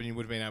had a job and you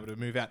would have been able to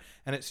move out,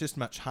 and it's just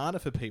much harder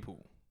for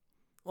people.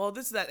 Well,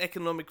 this is that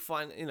economic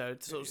sort of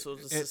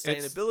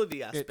sustainability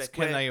aspect.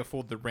 Can they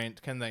afford the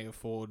rent? Can they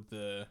afford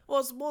the...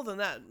 Well, it's more than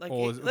that. Like,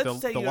 or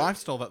let's say the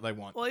lifestyle that they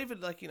want. Well, even,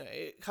 like, you know,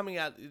 coming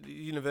out of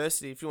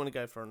university, if you want to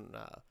go for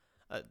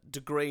a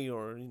degree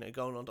or, you know,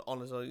 going on to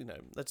honours, or, you know,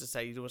 let's just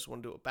say you just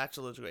want to do a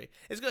bachelor degree,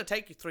 it's going to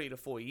take you 3 to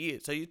 4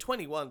 years. So you're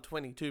 21,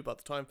 22 by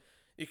the time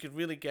you could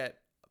really get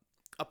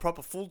a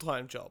proper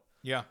full-time job.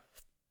 Yeah.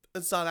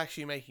 And start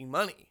actually making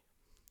money.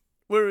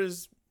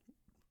 Whereas...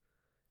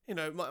 You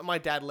know, my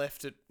dad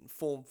left at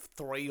Form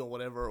 3 or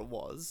whatever it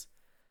was.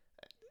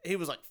 He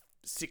was like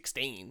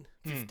 16,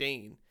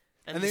 15.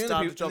 And the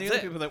only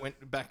people that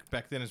went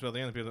back then as well, the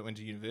only people that went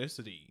to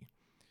university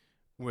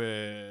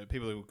were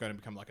people who were going to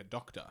become like a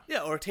doctor.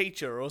 Yeah, or a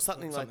teacher or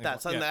something like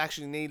that. Something that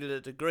actually needed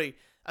a degree.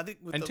 I think.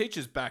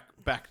 Teachers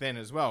back then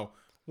as well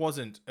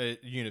wasn't a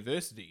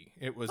university.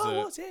 It was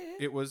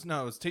It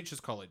was teachers'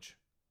 college.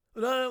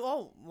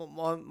 No.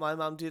 My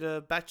mum did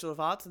a Bachelor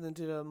of Arts and then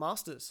did a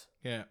Master's.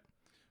 Yeah.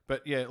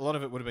 But yeah, a lot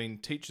of it would have been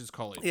teachers'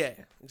 college. Yeah,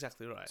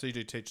 exactly right. So you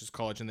do teachers'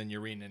 college and then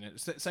you're in. And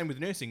it's the same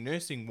with nursing.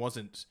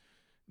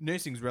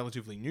 Nursing's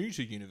relatively new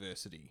to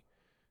university.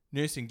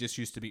 Nursing just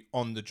used to be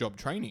on-the-job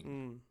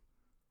training.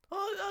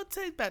 I'd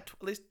say about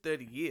at least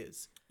 30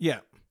 years. Yeah.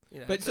 You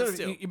know,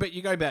 but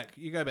you go back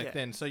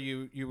then. So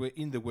you were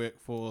in the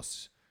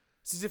workforce.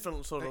 It's a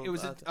different sort of... It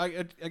was,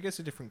 I guess,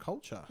 a different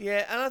culture.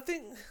 Yeah, and I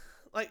think...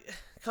 Like,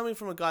 coming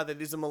from a guy that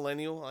is a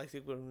millennial, I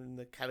think we're in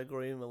the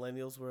category of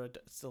millennials where I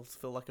still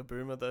feel like a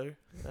boomer, though.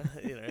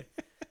 You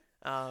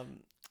know.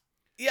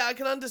 Yeah, I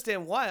can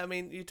understand why. I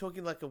mean, you're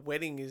talking like a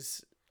wedding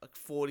is like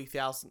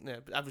 40,000,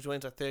 average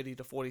weddings are 30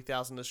 to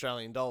 40,000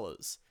 Australian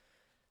dollars.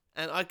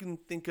 And I can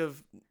think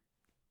of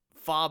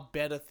far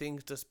better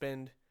things to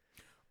spend.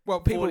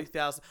 Well,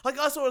 40,000. Like,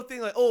 I saw a thing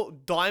like,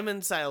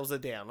 diamond sales are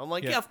down. I'm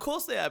like, yeah, of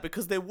course they are,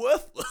 because they're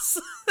worthless.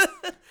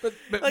 but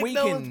like,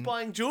 no one's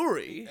buying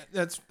jewelry.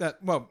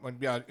 Well,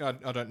 yeah,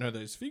 I don't know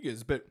those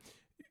figures, but,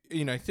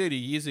 you know, 30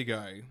 years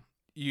ago,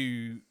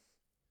 you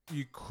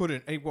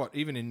couldn't,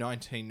 even in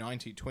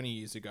 1990, 20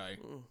 years ago,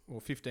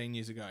 or 15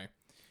 years ago,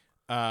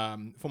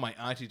 for my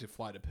auntie to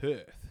fly to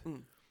Perth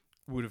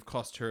would have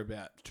cost her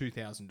about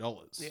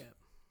 $2,000. Yeah.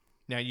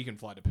 Now you can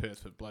fly to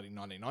Perth for bloody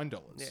 $99.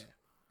 Yeah.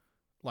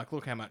 Like,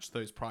 look how much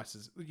those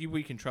prices...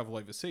 We can travel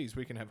overseas.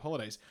 We can have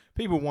holidays.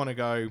 People want to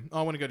go...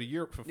 I want to go to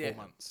Europe for 4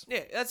 months.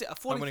 Yeah, that's it. I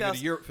want to go to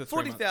Europe for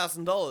 3 months.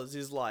 $40,000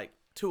 is like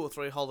 2 or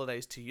 3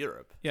 holidays to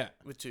Europe. Yeah.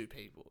 With 2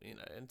 people, you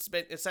know. And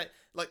it's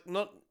like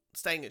not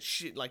staying at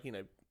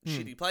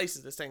shitty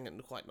places. They're staying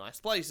at quite nice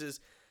places.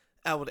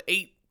 Able to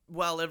eat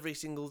well every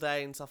single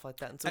day and stuff like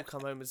that. And still come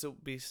home and still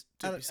be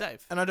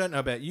safe. And I don't know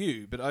about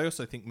you, but I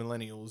also think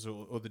millennials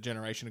or the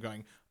generation are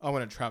going, I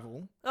want to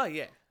travel. Oh,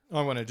 yeah.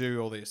 I want to do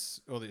all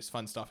this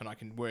fun stuff, and I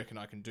can work and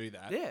I can do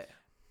that. Yeah.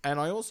 And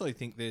I also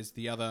think there's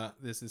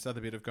this other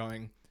bit of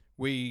going,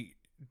 we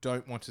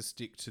don't want to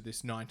stick to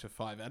this 9 to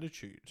 5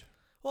 attitude.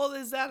 Well,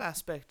 there's that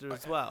aspect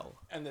as well.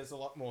 And there's a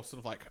lot more sort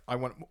of like, I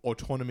want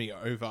autonomy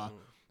over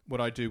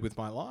what I do with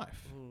my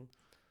life.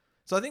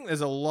 So I think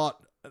there's a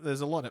lot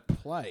at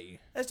play.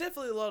 There's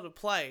definitely a lot at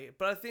play,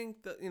 but I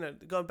think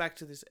that, going back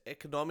to this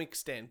economic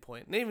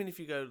standpoint, and even if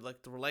you go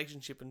like the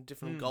relationship and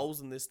different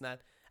goals and this and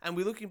that, and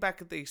we're looking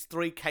back at these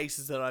 3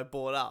 cases that I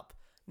brought up,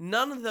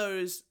 none of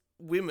those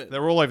women...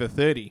 They're all over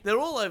 30. They're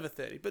all over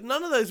 30, but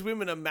none of those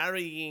women are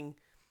marrying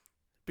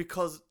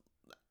because,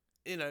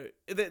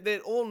 they're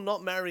all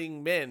not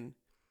marrying men,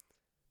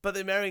 but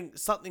they're marrying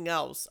something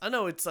else. I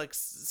know it's like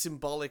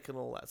symbolic and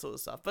all that sort of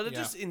stuff, but it's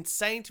just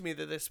insane to me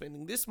that they're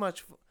spending this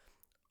much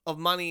of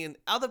money and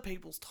other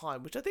people's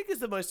time, which I think is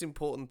the most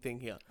important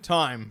thing here.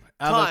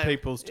 Other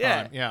people's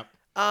time. Yeah.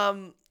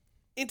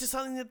 Into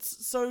something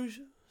that's so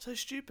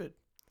stupid.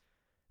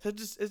 So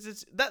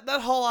it's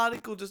that whole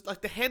article, just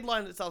like the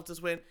headline itself,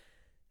 just went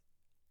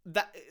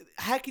that.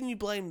 How can you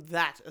blame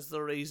that as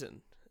the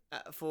reason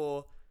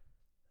for,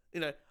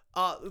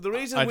 the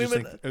reason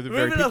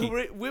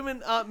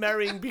women aren't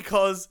marrying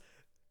because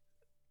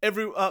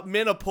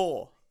men are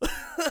poor?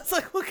 It's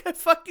like, well, go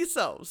fuck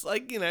yourselves.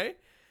 Like,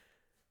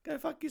 go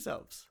fuck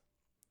yourselves.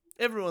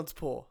 Everyone's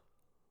poor.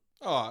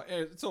 Oh,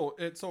 it's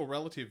all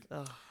relative.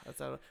 Oh, that's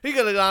how. You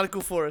got an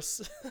article for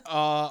us?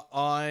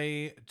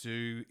 I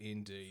do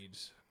indeed.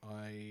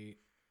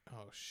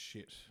 Oh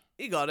shit.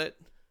 You got it.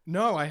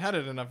 No, I had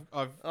it and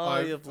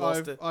you've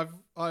lost it.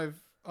 I've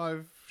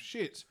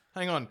shit.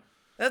 Hang on.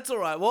 That's all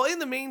right. Well, in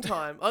the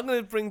meantime, I'm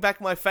going to bring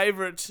back my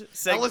favorite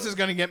segment. Alice is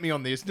going to get me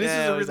on this. This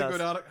is a really good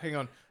article. Hang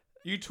on.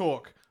 You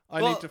talk. I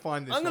need to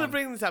find this. I'm going to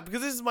bring this up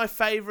because this is my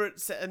favorite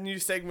new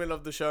segment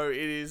of the show. It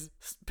is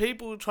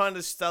people trying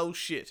to sell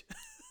shit.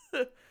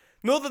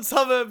 Northern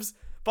Suburbs,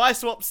 buy,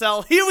 swap,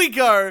 sell. Here we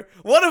go.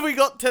 What have we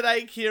got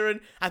today, Kieran?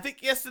 I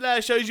think yesterday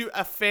I showed you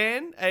a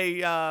fan,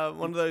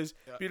 one of those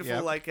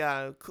beautiful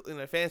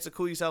fans to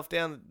cool yourself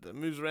down that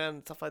moves around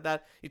and stuff like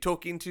that. You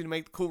talk into to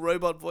make the cool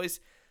robot voice.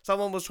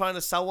 Someone was trying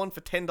to sell one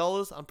for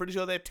 $10. I'm pretty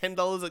sure they're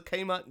 $10 at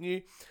Kmart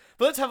new.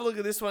 But let's have a look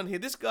at this one here.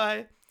 This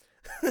guy,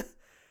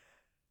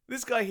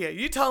 this guy here.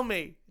 You tell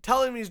me.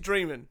 Tell him he's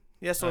dreaming.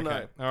 Yes or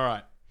no? All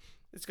right.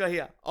 This guy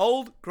here.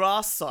 Old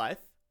grass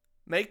scythe.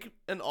 Make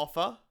an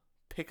offer.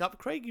 Pick up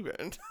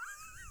Craigieburn.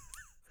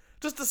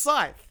 Just a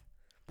scythe.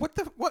 What?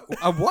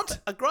 A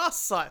what? A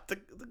grass scythe. To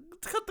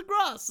cut the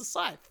grass. A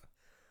scythe.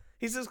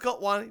 He's just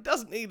got one. He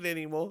doesn't need it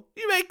anymore.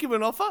 You make him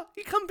an offer.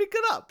 You come pick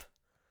it up.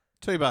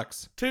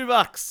 $2.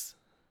 $2.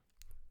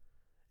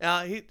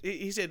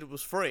 He said it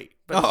was free,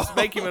 but just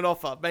make him an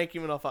offer. Make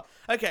him an offer.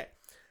 Okay.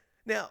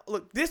 Now,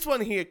 look, this one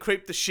here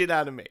creeped the shit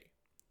out of me.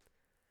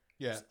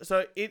 Yeah.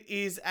 So it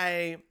is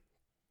a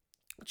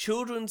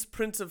children's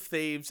Prince of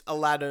Thieves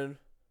Aladdin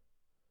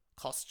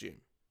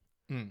costume.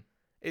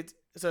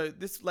 So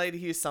this lady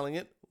here is selling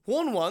it.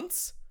 Worn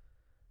once.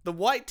 The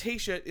white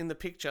t-shirt in the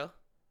picture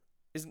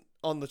is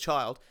on the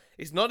child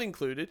is not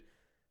included.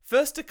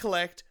 First to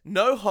collect,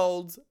 no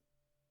holds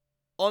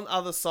on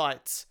other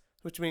sites,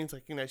 which means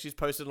she's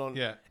posted on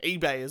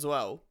eBay as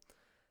well.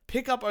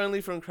 Pick up only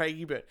from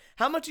Craigieburn.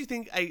 How much do you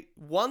think a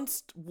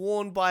once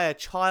worn by a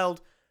child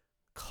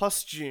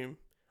costume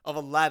of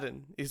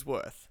Aladdin is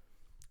worth?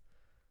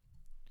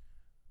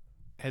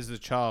 Has the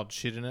child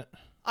shit in it?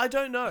 I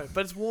don't know,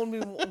 but it's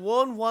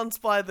worn once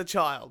by the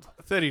child.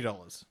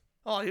 $30.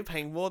 Oh, you're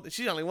paying more.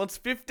 She only wants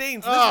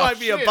 15, so this might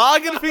be a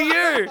bargain for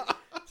you.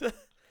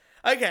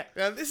 Okay,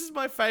 now this is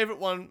my favorite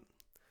one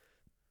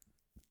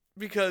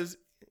because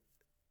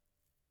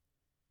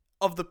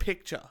of the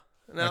picture.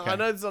 Now, I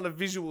know it's not a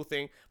visual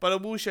thing, but I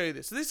will show you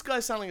this. So this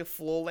guy's selling a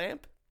floor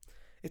lamp.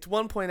 It's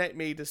 1.8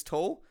 meters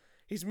tall.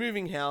 He's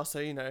moving house, so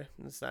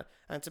it's that.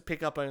 And it's a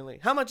pick-up only.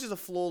 How much is a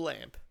floor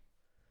lamp,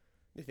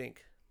 you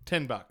think?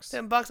 $10.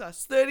 $10.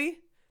 That's 30.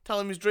 Tell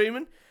him he's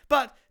dreaming.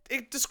 But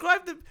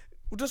describe the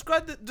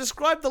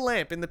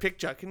lamp in the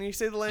picture. Can you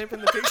see the lamp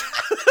in the picture?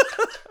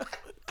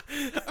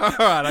 All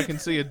right, I can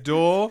see a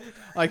door.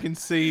 I can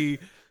see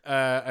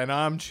an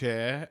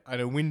armchair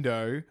and a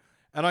window,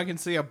 and I can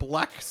see a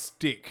black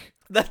stick.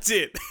 That's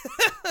it.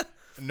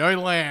 No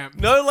lamp.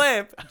 No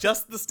lamp,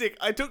 just the stick.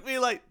 It took me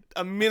like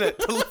a minute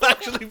to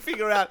actually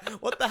figure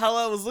out what the hell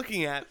I was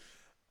looking at.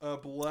 A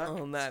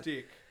black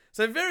stick.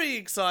 So very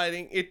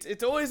exciting.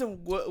 It's always a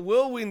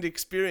whirlwind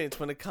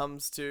experience when it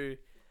comes to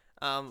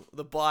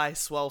the buy,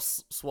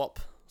 swap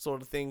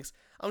sort of things.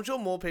 I'm sure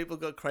more people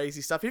got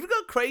crazy stuff. If you've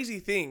got crazy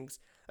things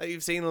that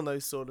you've seen on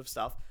those sort of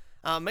stuff,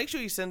 make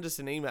sure you send us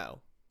an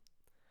email.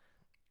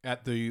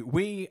 At the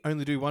We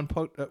Only Do One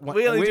Take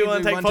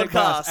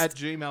Podcast at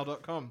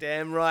gmail.com.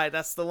 Damn right,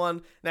 that's the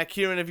one. Now,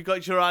 Kieran, have you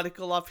got your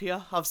article up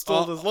here? I've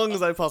stalled as long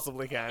as I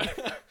possibly can.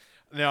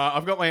 No,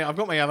 I've got my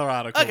other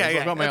articles. Okay,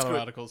 I've got my other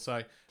articles,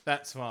 so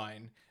that's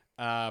fine.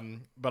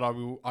 But I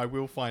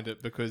will find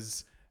it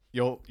because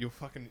you will.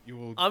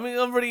 I'm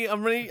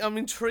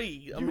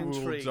intrigued. You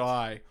will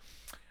die.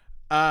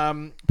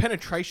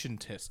 Penetration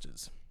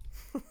testers.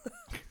 Do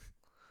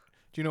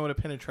you know what a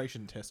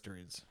penetration tester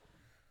is?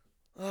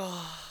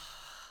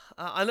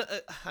 I know,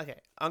 okay,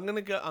 I'm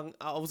gonna go.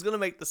 I was gonna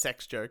make the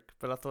sex joke,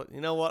 but I thought,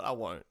 you know what, I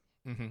won't.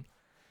 Mm-hmm.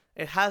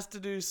 It has to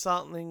do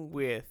something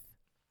with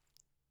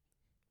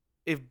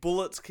if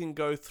bullets can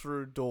go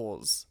through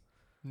doors.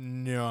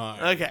 No.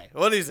 Okay,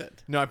 what is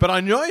it? No, but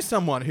I know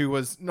someone who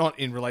was not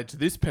in relate to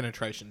this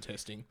penetration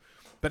testing,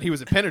 but he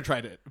was a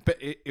penetrator. But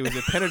it was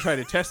a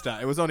penetrator tester.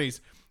 It was on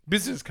his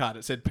business card.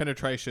 It said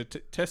penetration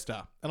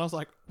tester, and I was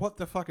like, "What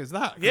the fuck is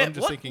that?" 'Cause Yeah, I'm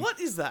just thinking. what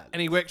is that?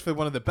 And he worked for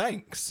one of the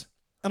banks,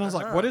 and I was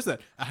like, "What is that?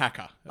 A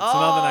hacker? That's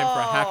another name for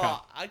a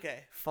hacker."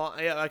 Okay,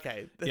 fine. Yeah,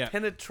 okay. The Yeah.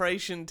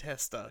 penetration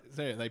tester.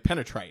 They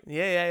penetrate.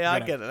 Yeah. I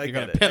gotta- get it. I you get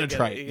gotta it.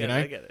 penetrate, I get it. you know?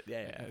 I get it.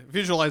 Yeah.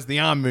 Visualize the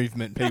arm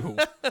movement, people.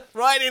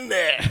 Right in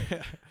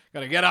there.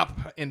 Got to get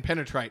up and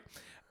penetrate.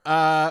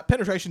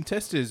 Penetration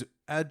testers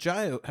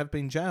have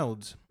been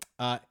jailed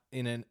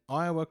in an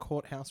Iowa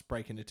courthouse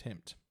break-in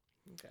attempt.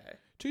 Okay.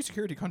 2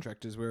 security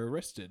contractors were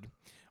arrested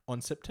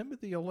on September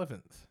the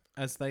 11th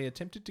as they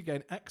attempted to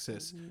gain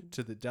access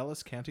to the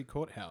Dallas County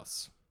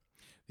Courthouse.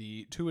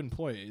 The 2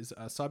 employees,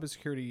 from a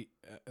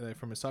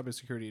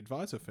cybersecurity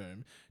advisor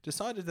firm,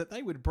 decided that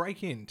they would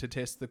break in to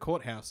test the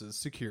courthouse's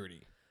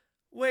security.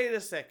 Wait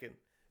a second.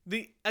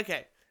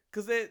 Okay,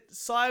 because they're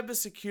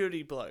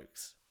cybersecurity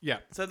blokes, Yeah,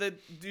 so they're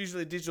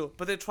usually digital,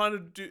 but they're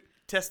trying to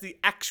test the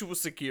actual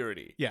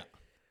security. yeah.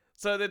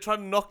 So they're trying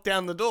to knock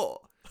down the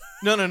door.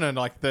 No,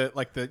 like the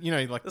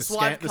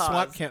swipe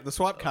cards. the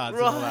swipe cards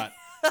and all that.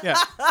 Yeah.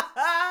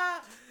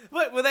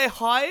 Wait, were they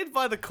hired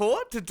by the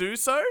court to do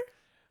so?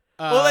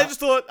 Or they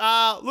just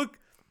thought, look,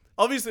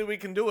 obviously we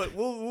can do it.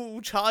 We'll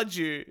charge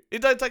you.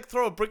 It don't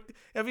throw a brick.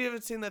 Have you ever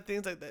seen that thing?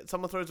 It's like that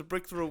someone throws a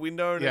brick through a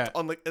window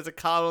and there's a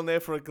card on there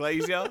for a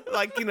glazier.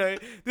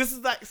 This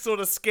is that sort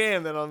of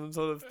scam that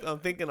I'm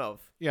thinking of.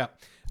 Yeah.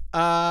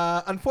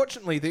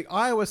 Unfortunately, the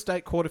Iowa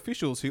State Court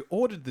officials who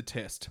ordered the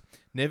test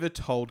never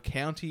told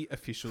county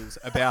officials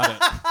about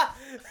it.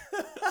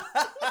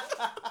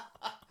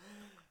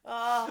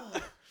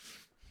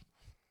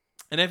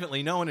 And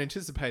evidently, no one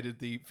anticipated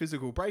the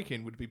physical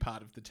break-in would be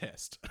part of the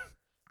test.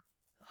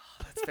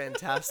 That's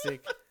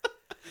fantastic.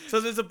 So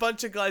there's a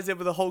bunch of guys there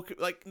with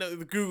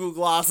the Google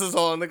glasses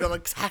on. They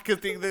got hacker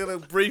thing. They got a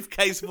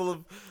briefcase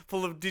full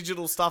of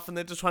digital stuff, and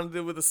they're just trying to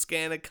deal with a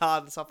scanner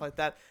card and stuff like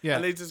that. Yeah.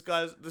 And these just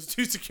guys, there's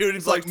 2 security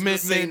It's like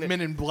blokes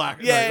Men in Black.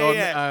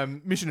 Yeah.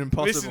 Mission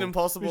Impossible. Mission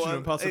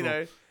Impossible. You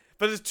know,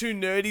 but it's 2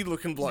 nerdy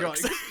looking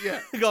blokes. Yeah.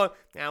 Going,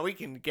 now we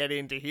can get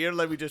into here.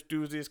 Let me just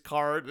do this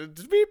card.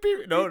 Just beep,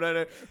 beep.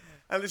 No.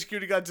 And the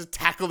security guard just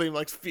tackled him,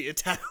 fear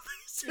tackled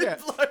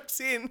these blokes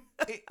in.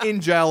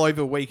 In jail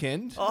over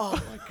weekend. Oh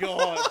my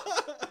god.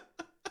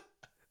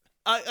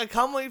 I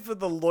can't wait for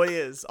the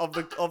lawyers of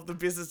the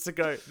business to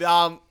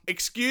go,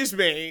 excuse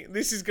me,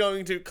 this is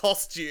going to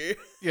cost you.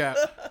 Yeah.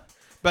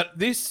 But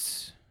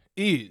this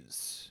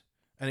is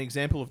an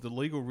example of the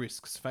legal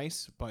risks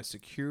faced by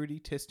security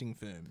testing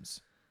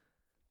firms.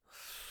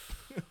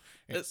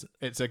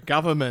 It's a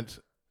government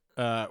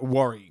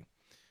worry.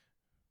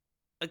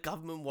 A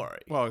government worry.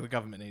 Well, the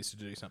government needs to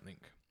do something.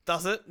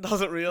 Does it? Does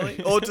it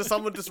really? Or does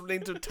someone just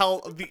need to tell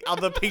the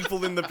other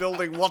people in the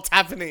building what's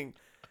happening?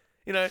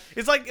 You know,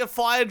 it's like a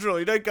fire drill.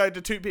 You don't go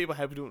to 2 people,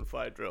 hey, we're doing a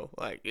fire drill.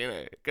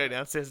 Go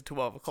downstairs at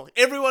 12 o'clock.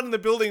 Everyone in the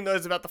building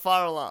knows about the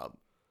fire alarm.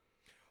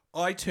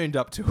 I turned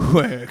up to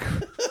work.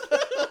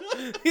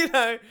 you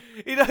know.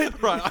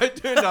 Right, I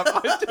turned up to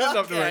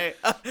work.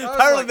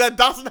 Apparently that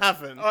doesn't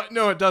happen.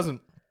 No, it doesn't.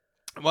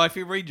 Well, if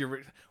you read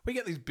we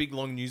get these big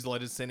long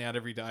newsletters sent out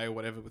every day or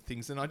whatever with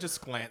things, and I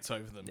just glance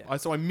over them. Yeah.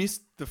 So I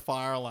missed the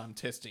fire alarm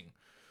testing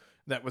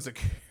that was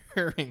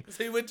occurring.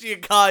 So you went to your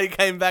car, you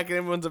came back, and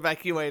everyone's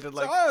evacuated.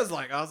 So I was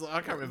like, I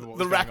can't remember what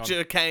the was going rapture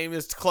on. came,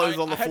 there's clothes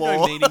on the floor. I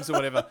had no meetings or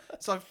whatever.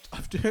 So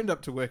I've turned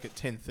up to work at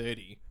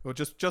 10:30, or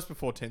just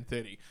before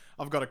 10:30.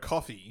 I've got a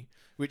coffee,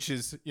 which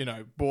is,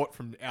 bought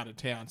from out of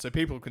town, so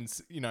people can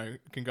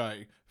go,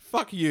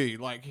 fuck you,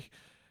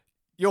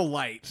 you're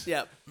late.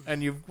 Yep.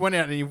 And you've went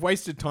out and you've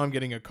wasted time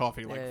getting a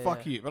coffee.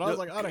 Fuck you. But I was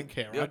like, I don't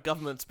care. Your Right?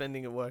 government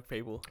spending at work,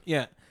 people.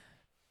 Yeah.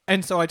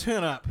 And so I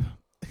turn up.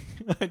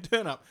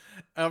 And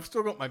I've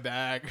still got my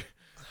bag.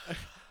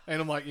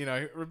 And I'm like,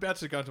 we're about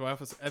to go into my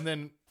office. And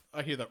then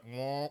I hear that,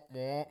 wah,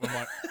 wah. I'm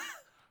like,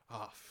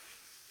 oh,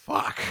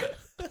 fuck.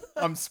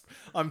 I was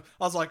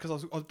like, because I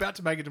was about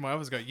to make it to my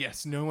office and go,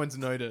 yes, no one's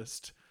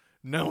noticed.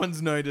 No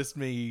one's noticed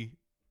me.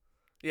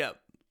 Yep.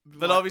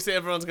 But obviously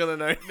everyone's going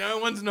to know. No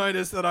one's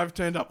noticed that I've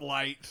turned up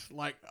late.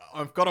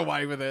 I've got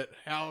away with it.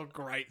 How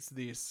great's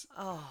this?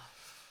 Oh.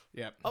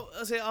 Yeah. Oh,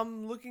 see,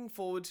 I'm looking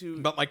forward to...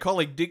 But my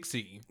colleague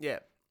Dixie Yeah.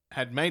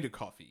 had made a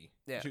coffee.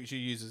 Yeah. She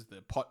uses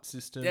the pot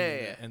system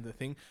Yeah. and the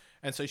thing.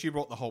 And so she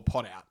brought the whole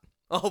pot out.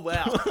 Oh,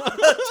 wow.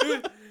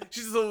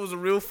 She just thought it was a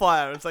real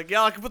fire. It's like,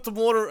 yeah, I can put some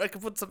water, I can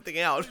put something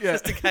out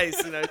just in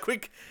case,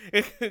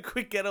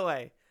 quick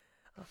getaway.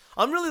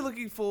 I'm really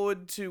looking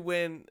forward to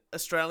when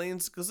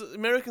Australians, because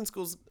American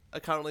schools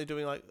are currently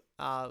doing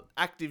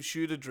active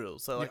shooter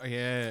drills. So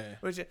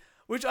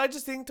which I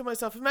just think to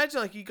myself,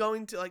 imagine you go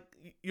into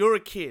you're a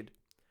kid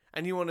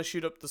and you want to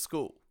shoot up the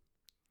school,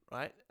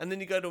 right? And then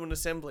you go to an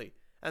assembly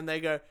and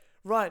they go,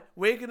 right,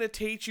 we're going to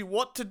teach you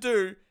what to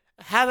do,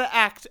 how to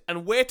act,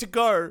 and where to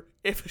go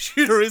if a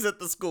shooter is at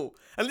the school.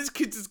 And this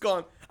kid's just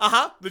gone,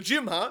 the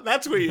gym, huh?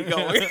 That's where you're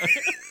going.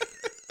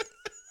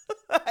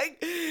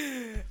 Like,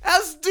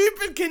 how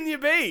stupid can you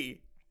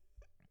be?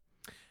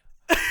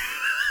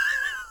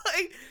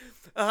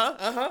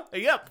 Like,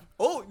 yep.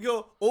 Oh,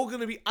 you're all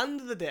going to be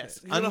under the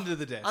desk. Under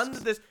the desk. Under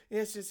the desk.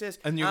 Yes.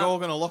 And you're all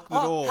going to lock the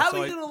door. How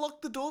are you going to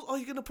lock the door? Oh,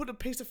 you're going to put a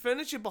piece of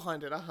furniture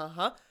behind it. When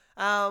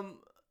are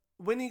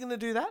you going to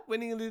do that?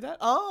 When are you going to do that?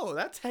 Oh,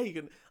 that's how you're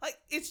going to... Like,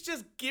 it's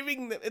just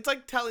giving them... It's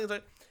like telling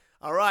them,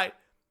 all right,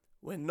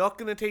 we're not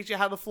going to teach you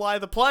how to fly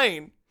the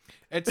plane.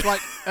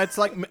 It's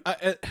like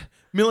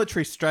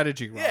military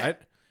strategy, right?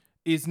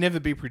 Yeah. Is never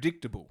be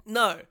predictable.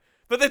 No.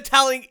 But they're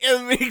telling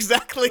them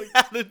exactly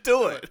how to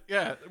do it.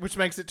 Yeah, which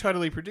makes it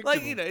totally predictable.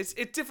 Like, it's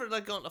different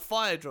like on a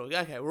fire drill.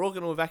 Okay, we're all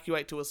going to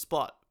evacuate to a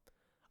spot.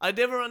 I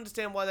never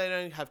understand why they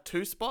don't have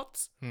two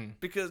spots.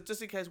 Because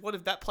just in case, what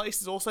if that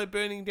place is also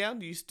burning down?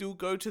 Do you still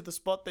go to the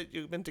spot that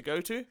you're meant to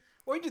go to?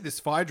 Well, we did this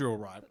fire drill,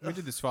 right? We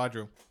did this fire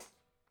drill.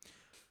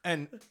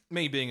 And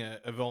me being a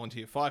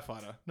volunteer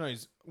firefighter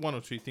knows one or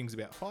two things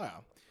about fire.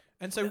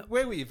 And so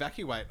where we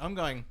evacuate,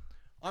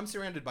 I'm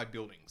surrounded by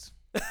buildings.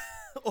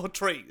 Or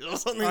trees or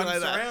something I'm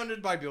like that.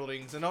 surrounded by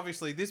buildings, and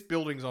obviously this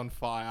building's on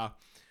fire.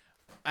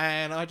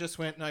 And I just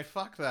went, no,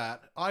 fuck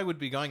that. I would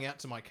be going out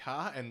to my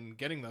car and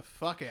getting the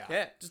fuck out.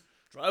 Yeah, just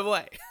drive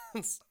away.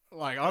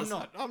 Like,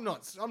 I'm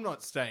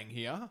not staying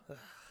here.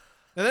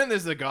 And then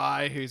there's the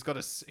guy who's got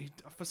he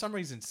for some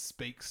reason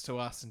speaks to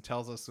us and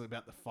tells us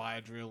about the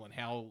fire drill and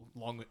how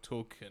long it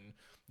took and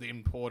the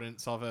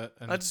importance of it.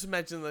 And I just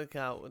imagine like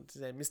what's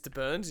his name, Mr.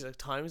 Burns. He's like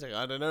time. He's like,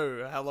 I don't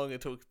know how long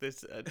it took.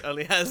 This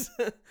only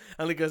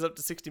goes up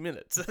to 60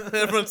 minutes.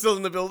 Everyone's still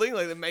in the building,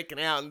 like they're making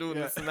out and doing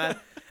this and that.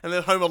 And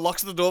then Homer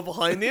locks the door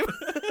behind him.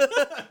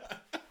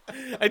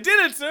 I did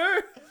it,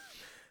 sir.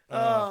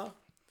 Oh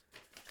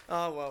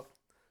well.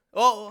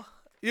 Oh,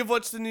 you've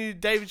watched the new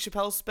David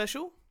Chappelle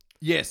special?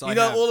 Yes, I You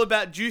know have. all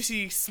about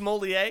Juicy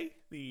Smollett,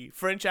 the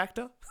French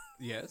actor?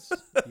 Yes,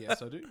 I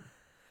do.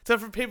 So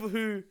for people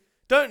who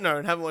don't know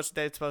and haven't watched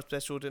the David Chappelle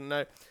special, didn't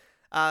know,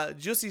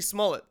 Juicy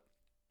Smollett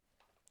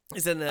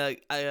is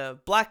a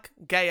black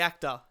gay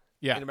actor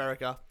in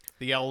America.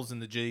 The L's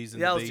and the G's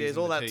and The the L's, B's G's, and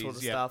all the that T's, sort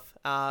of stuff.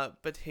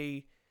 But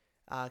he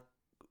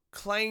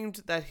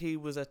claimed that he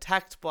was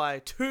attacked by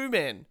two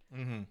men,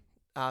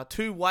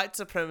 two white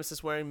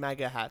supremacists wearing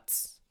MAGA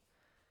hats.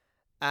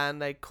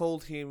 And they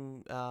called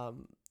him,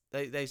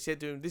 they said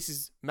to him, this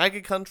is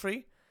MAGA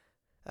country.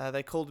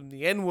 They called him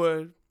the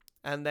N-word.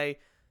 And they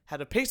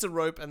had a piece of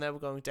rope and they were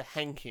going to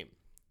hang him.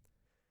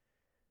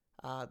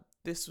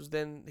 This was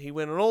then, he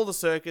went on all the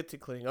circuits,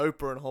 including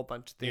Oprah and a whole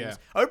bunch of things.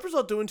 Yeah. Oprah's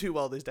not doing too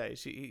well these days.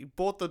 She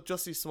bought the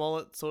Jussie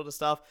Smollett sort of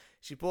stuff.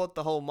 She bought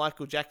the whole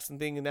Michael Jackson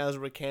thing and now is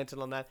recanted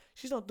on that.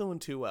 She's not doing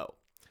too well.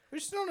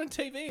 But she's not on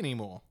TV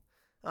anymore.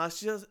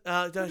 She has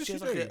like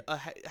a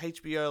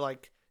HBO,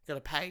 like,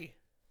 gotta pay.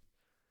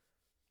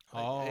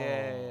 Like,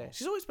 yeah.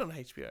 She's always been on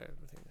HBO, I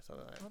think.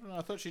 Something like that. I don't know.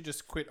 I thought she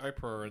just quit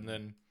Oprah and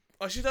then...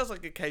 Oh, she does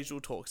like occasional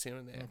talks here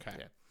and there. Okay.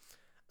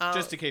 Yeah.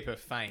 Just to keep her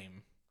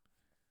fame.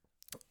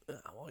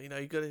 Well, you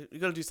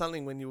gotta do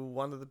something when you were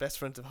one of the best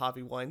friends of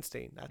Harvey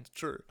Weinstein. That's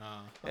true.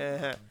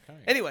 Okay.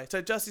 Anyway,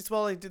 so Jussie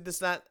Smollett did this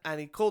and that, and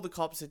he called the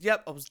cops. Said,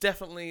 "Yep, I was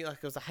definitely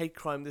it was a hate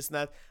crime, this and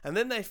that." And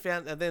then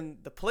then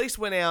the police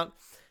went out,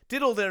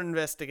 did all their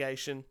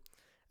investigation,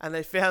 and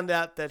they found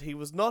out that he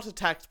was not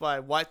attacked by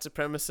white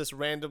supremacists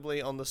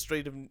randomly on the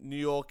street of New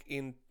York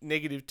in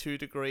 -2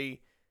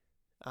 degree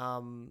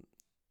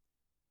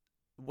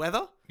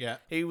weather. Yeah.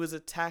 He was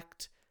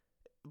attacked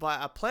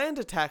by a planned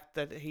attack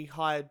that he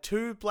hired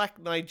two black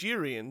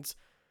Nigerians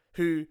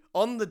who,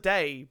 on the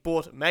day,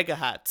 bought MAGA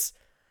hats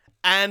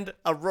and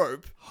a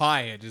rope.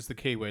 Hired is the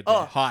key word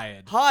there.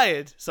 Hired,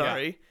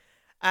 sorry. Yeah.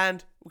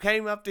 And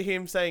came up to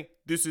him saying,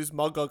 "This is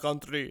MAGA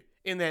country,"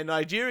 in their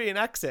Nigerian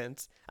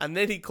accents, and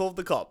then he called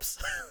the cops.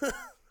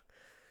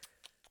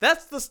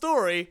 That's the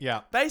story.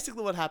 Yeah.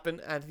 Basically what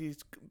happened, and he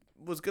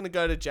was going to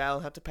go to jail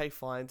and had to pay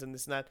fines and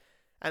this and that.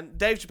 And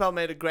Dave Chappelle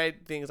made a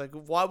great thing. It's like,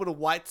 why would a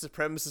white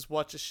supremacist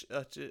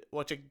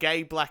watch a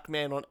gay black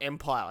man on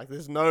Empire? Like,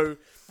 there's no...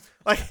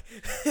 Like,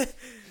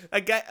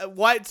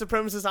 white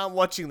supremacists aren't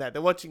watching that.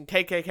 They're watching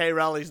KKK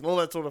rallies and all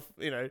that sort of,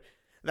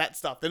 that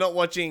stuff. They're not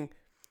watching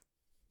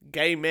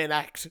gay men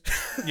act.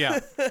 Yeah.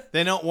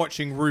 They're not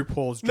watching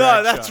RuPaul's drag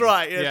No, that's show.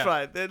 right. Yeah, that's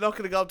right. They're not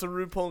going to go up to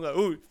RuPaul and go,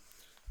 ooh,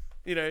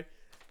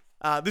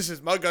 this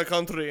is MAGA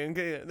country. And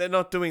they're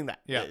not doing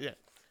that. Yeah.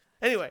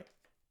 Anyway,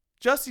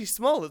 Jussie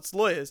Smollett's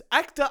lawyers,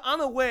 actor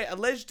unaware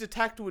alleged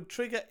attack would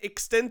trigger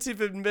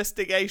extensive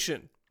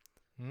investigation.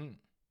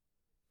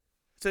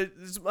 So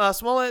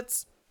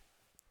Smollett's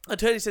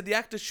attorney said the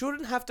actor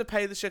shouldn't have to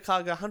pay the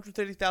Chicago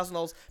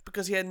 $130,000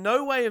 because he had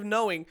no way of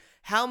knowing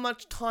how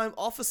much time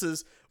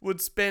officers would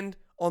spend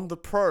on the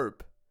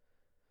probe.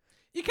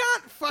 You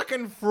can't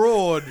fucking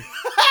fraud.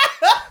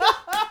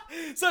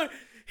 So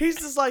he's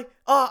just like,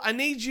 oh, I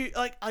need you,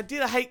 like, I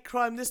did a hate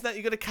crime, this and that,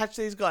 you got to catch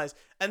these guys.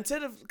 And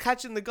instead of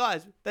catching the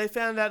guys, they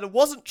found out it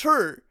wasn't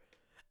true.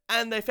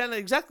 and they found out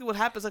exactly what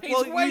happens. Like, He's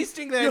well,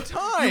 wasting their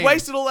time. You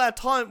wasted all our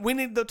time. We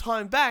need the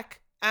time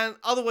back, and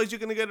otherwise you're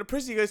going to go to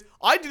prison. He goes,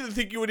 I didn't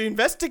think you would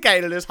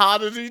investigate it as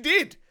hard as you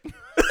did.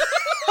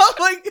 I'm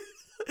like,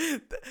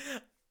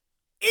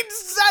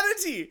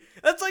 insanity.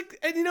 That's like,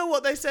 and you know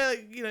what they say,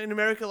 like, you know, in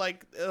America,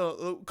 like,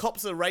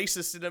 cops are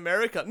racist in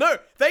America. No,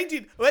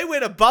 they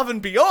went above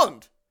and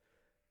beyond.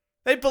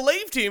 They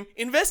believed him,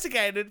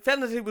 investigated,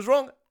 found that he was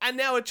wrong, and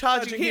now are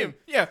charging him.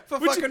 Yeah, for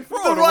Which fucking is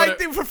fraud. the or right what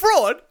thing for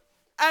fraud.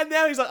 And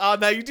now he's like, oh,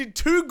 no, you did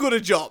too good a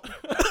job.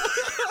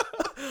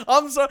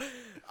 I'm sorry.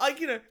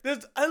 Like, you know,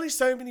 there's only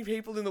so many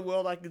people in the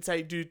world I can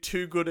say do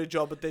too good a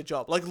job at their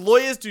job. Like,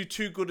 lawyers do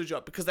too good a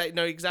job because they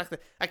know exactly.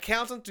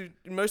 Accountants do,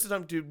 most of the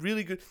time, do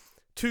really good,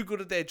 too good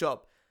at their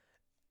job.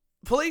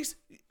 Police,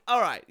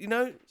 all right, you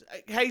know,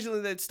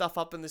 occasionally they'd stuff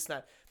up in this and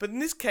that. But in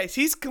this case,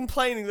 he's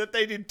complaining that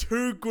they did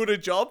too good a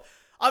job.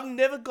 I've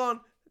never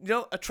gone, you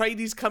know, a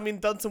tradie's come in,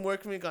 done some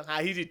work for me, and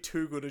gone, he did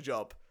too good a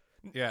job.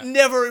 Yeah.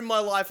 Never in my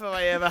life have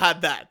I ever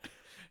had that.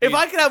 If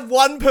I could have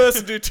one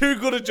person do too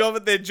good a job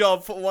at their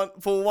job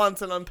for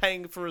once and I'm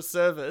paying for a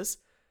service,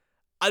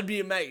 I'd be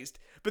amazed.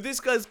 But this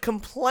guy's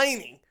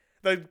complaining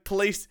that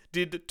police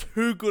did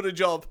too good a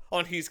job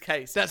on his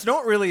case. That's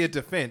not really a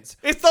defense.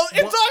 It's not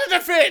a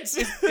defense.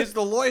 Is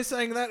the lawyer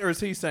saying that, or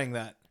is he saying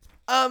that?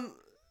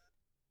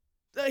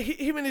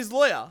 Him and his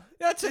lawyer.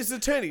 That's his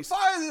attorneys.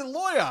 Fire the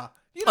lawyer.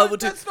 You know,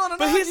 that's not an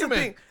But argument. here's the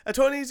thing.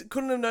 Attorneys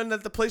couldn't have known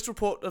that the police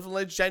report of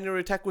alleged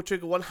January attack would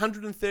trigger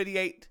 100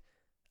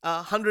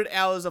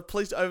 hours of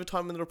police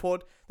overtime in the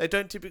report. They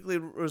don't typically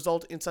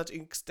result in such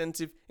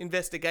extensive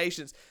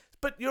investigations.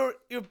 But you're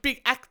a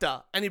big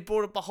actor, and you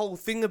brought up a whole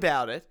thing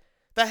about it.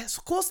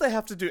 Of course they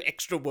have to do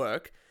extra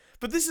work.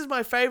 But this is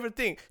my favorite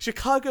thing.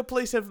 Chicago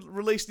police have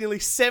released nearly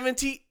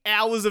 70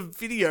 hours of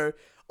video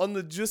on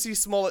the Jussie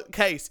Smollett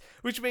case,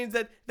 which means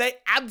that they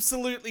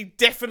absolutely,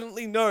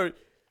 definitely know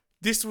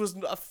this was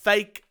a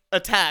fake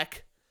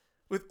attack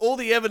with all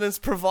the evidence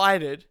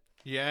provided.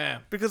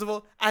 Yeah. Because of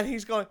all, and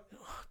he's going,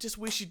 just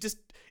wish you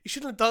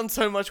shouldn't have done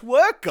so much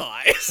work,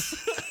 guys.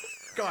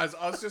 Guys,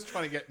 I was just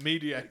trying to get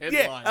media headlines.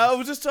 Yeah, I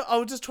was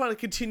just trying to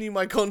continue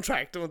my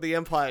contract on the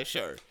Empire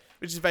show,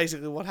 which is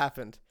basically what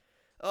happened.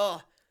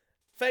 Oh,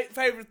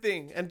 favorite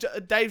thing, and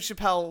Dave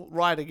Chappelle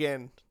right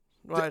again.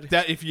 Right.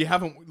 That if you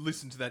haven't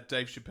listened to that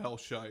Dave Chappelle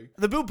show,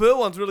 the Bill Burr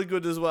one's really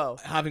good as well.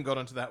 I haven't got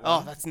onto that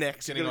one. Oh, that's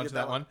next. Getting onto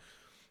that one.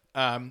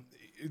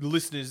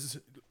 Listeners,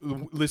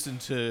 listen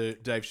to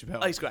Dave Chappelle.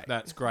 Oh, he's great.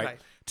 That's great. Right.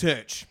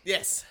 Turch.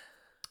 Yes.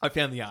 I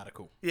found the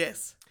article.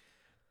 Yes.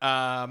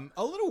 A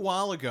little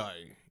while ago,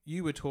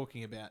 you were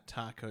talking about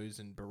tacos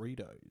and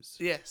burritos.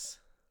 Yes.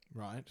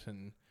 Right?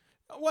 And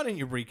why don't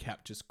you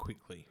recap just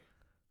quickly?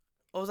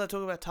 What was I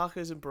talking about?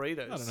 Tacos and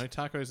burritos? I don't know.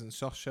 Tacos and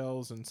soft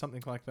shells and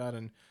something like that.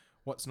 And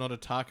what's not a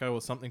taco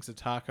or something's a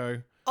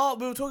taco. Oh,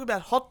 we were talking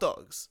about hot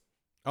dogs.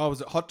 Oh,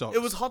 was it hot dogs?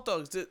 It was hot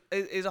dogs.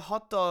 Is a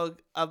hot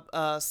dog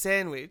a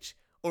sandwich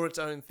or its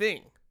own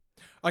thing?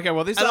 Okay,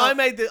 well this... I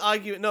made the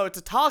argument, no, it's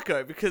a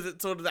taco because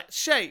it's sort of that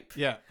shape.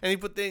 Yeah. And you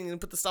put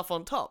the stuff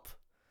on top.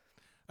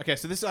 Okay,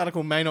 so this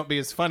article may not be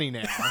as funny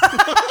now.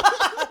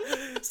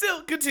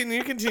 Still,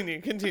 continue.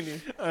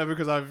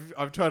 Because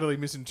I've totally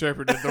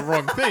misinterpreted the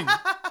wrong thing.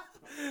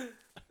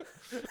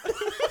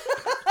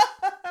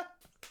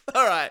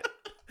 All right.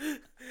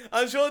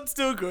 I'm sure it's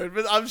still good.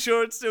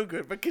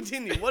 But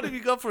continue. What have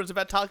you got for us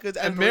about tacos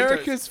and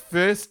America's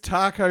first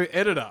taco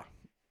editor.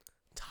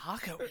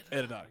 Taco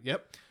editor,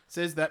 yep.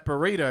 Says that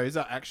burritos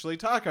are actually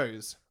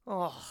tacos.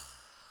 Oh.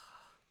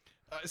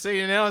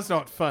 See, now it's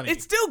not funny.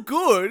 It's still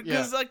good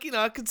because, Yeah. like, you know,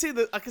 I can see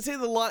the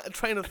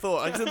train of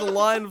thought. I can see the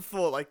line of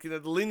thought, like, you know,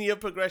 the linear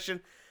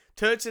progression.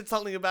 Turch said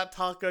something about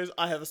tacos.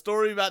 I have a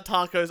story about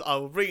tacos. I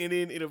will bring it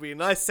in. It'll be a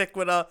nice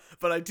sequitur.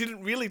 But I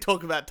didn't really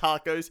talk about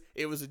tacos.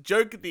 It was a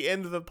joke at the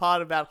end of the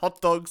part about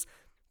hot dogs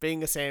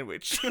being a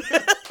sandwich.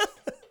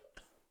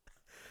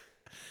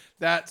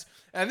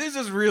 And this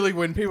is really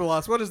when people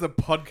ask, what is the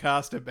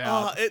podcast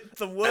about? Oh, it's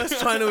the worst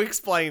trying to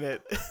explain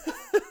it.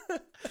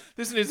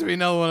 This needs to be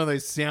another one of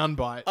those sound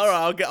bites. All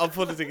right, I'll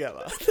put it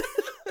together.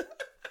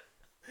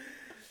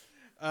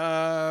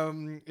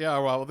 Yeah,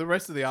 well, the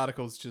rest of the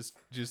article's just.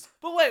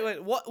 But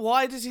wait,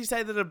 why does he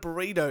say that a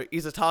burrito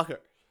is a taco?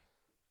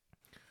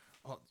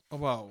 Oh,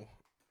 well,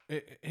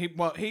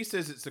 he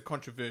says it's a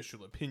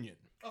controversial opinion.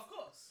 Of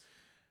course.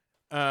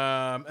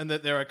 And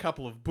that there are a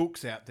couple of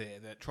books out there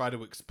that try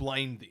to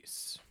explain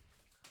this.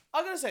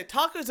 I'm going to say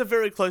tacos are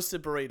very close to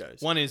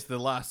burritos. One is the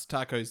Las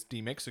Tacos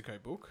de Mexico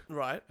book.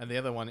 Right. And the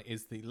other one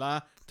is the La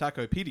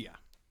Tacopedia.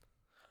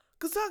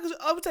 Because tacos,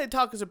 I would say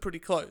tacos are pretty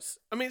close.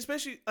 I mean,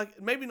 especially,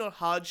 like, maybe not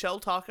hard shell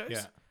tacos.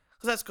 Yeah.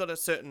 Because that's got a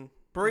certain...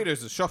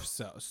 Burritos are soft.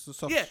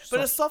 Yeah, but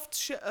a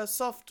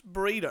soft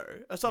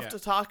burrito, a softer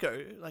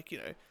taco, like, you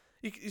know,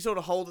 you sort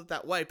of hold it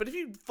that way. But if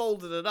you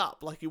folded it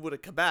up like you would a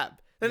kebab,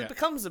 then it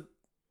becomes a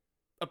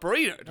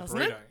burrito,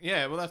 doesn't it?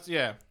 Yeah, well, that's,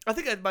 yeah. I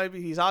think that might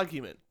be his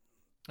argument.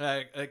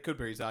 It could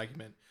be his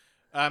argument.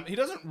 He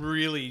doesn't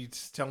really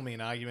tell me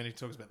an argument. He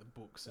talks about the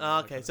books. And all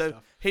that Okay, kind of so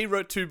stuff. he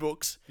wrote 2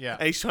 books. Yeah.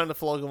 And he's trying to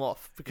flog them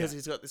off because Yeah.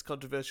 he's got this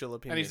controversial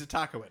opinion. And he's a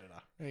taco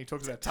editor. And he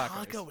talks about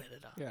tacos. Taco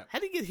editor. Yeah. How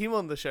do you get him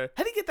on the show?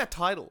 How do you get that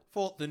title?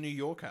 For The New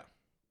Yorker.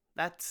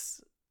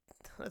 That's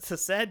a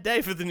sad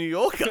day for the New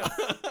Yorker.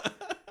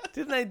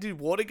 Didn't they do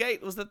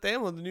Watergate? Was that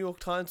them or the New York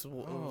Times?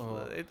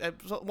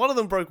 One of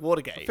them broke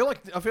Watergate.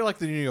 I feel like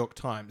the New York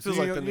Times. Feels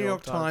like the New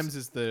York Times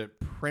is the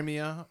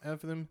premier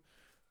of them.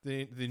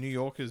 The New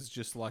Yorker's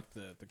just like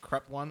the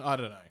crap one. I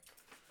don't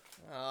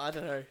know. I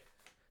don't know.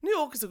 New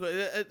York is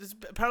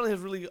apparently has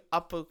really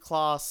upper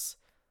class,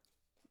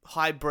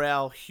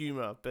 highbrow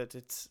humor, but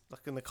it's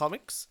like in the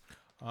comics.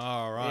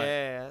 All right.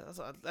 Yeah,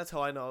 that's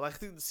how I know. Like, I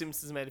think The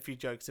Simpsons made a few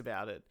jokes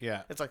about it.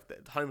 Yeah. It's like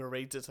Homer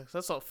reads it. It's like,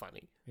 that's not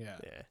funny. Yeah.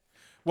 Yeah.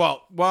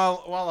 Well,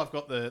 while I've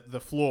got the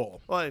floor.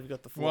 Well, you've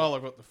got the floor. While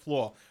I've got the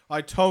floor,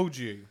 I told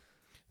you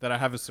that I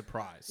have a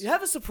surprise. You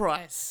have a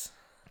surprise.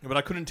 But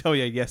I couldn't tell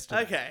you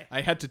yesterday. Okay. I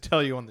had to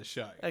tell you on the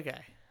show. Okay.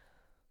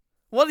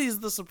 What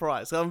is the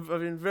surprise? I've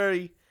been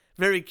very,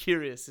 very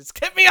curious. It's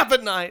kept me up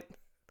at night.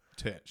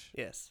 Turch.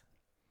 Yes.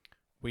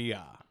 We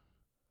are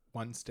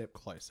one step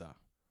closer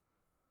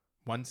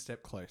to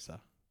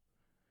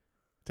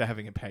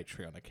having a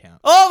Patreon account.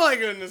 Oh my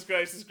goodness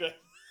gracious.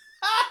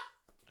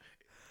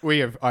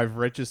 I've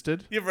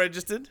registered. You've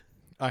registered.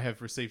 I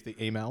have received the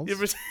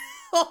emails.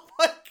 Oh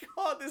my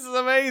god, this is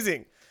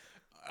amazing.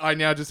 I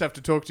now just have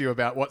to talk to you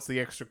about what's the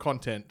extra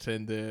content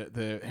and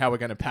the how we're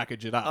going to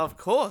package it up. Of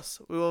course.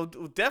 We'll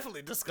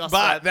definitely discuss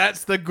But that.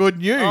 that's the good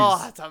news. Oh,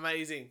 that's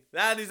amazing.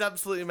 That is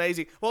absolutely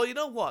amazing. Well, you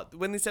know what?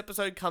 When this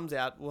episode comes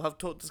out, we'll have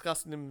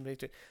discussed it in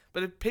meeting.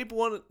 But if people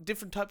want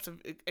different types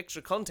of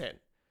extra content.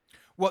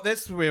 Well,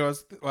 that's where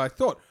I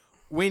thought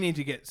we need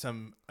to get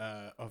some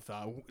of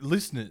our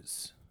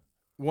listeners.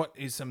 What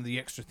is some of the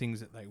extra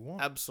things that they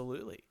want?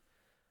 Absolutely.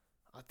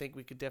 I think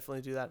we could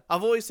definitely do that.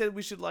 I've always said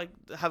we should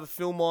have a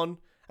film on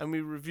and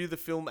we review the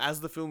film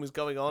as the film is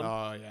going on.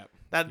 Oh, yeah.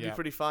 That'd be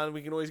pretty fun.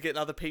 We can always get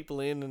other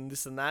people in and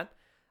this and that.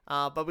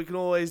 But we can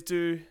always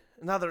do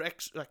another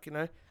extra,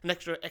 an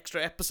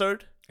extra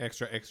episode.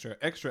 Extra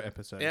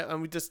episode. Yeah,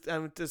 and we just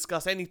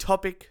discuss any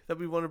topic that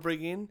we want to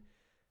bring in.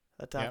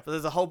 But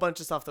there's a whole bunch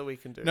of stuff that we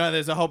can do. No,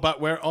 there's a whole, but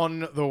we're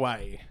on the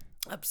way.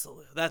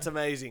 Absolutely. That's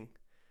amazing.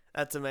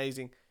 That's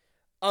amazing.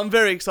 I'm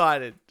very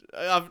excited.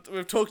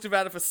 We've talked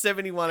about it for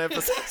 71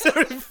 episodes,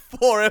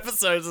 74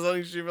 episodes or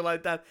something stupid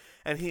like that.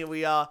 And here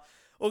we are.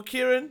 Well,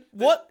 Kieran,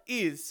 what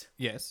is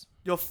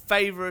your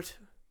favourite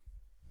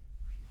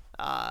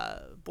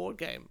board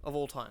game of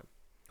all time?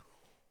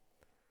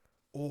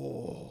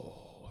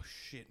 Oh,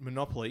 shit.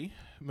 Monopoly.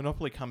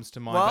 Monopoly comes to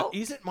mind. Well, but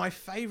is it my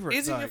favourite?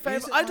 Is it your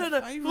favourite? I don't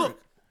know.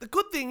 Look, the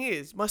good thing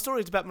is, my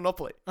story is about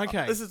Monopoly.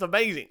 Okay. This is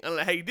amazing. I don't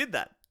know how you did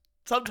that.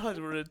 Sometimes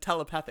we're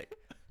telepathic.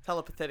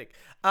 Sometimes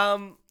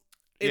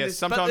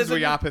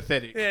we are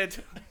pathetic. Yeah,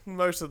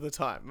 most of the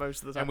time.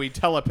 And we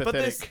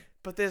telepathetic.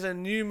 But there's a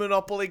new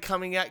Monopoly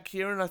coming out,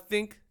 Kieran. I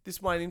think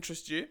this might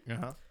interest you.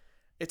 Uh-huh.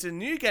 It's a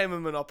new game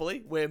of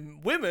Monopoly where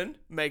women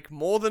make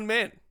more than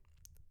men.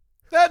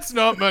 That's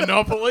not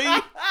Monopoly.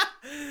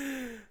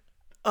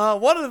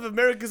 One of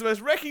America's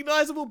most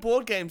recognizable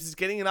board games is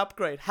getting an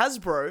upgrade.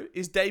 Hasbro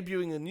is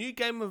debuting a new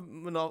game of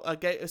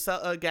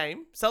a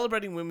game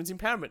celebrating women's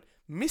empowerment,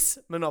 Miss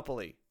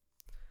Monopoly.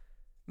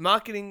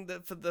 Marketing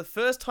for the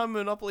first time in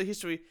Monopoly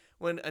history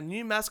when a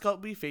new mascot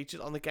will be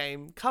featured on the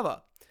game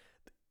cover.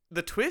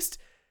 The twist?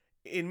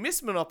 In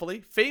Miss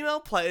Monopoly,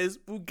 female players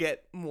will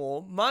get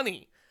more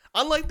money.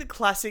 Unlike the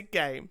classic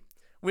game,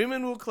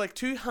 women will collect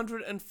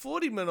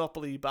 240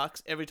 Monopoly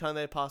bucks every time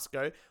they pass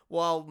go,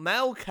 while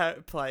male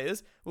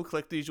players will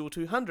collect the usual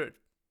 200.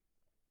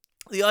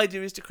 The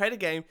idea is to create a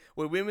game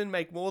where women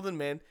make more than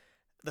men,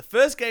 the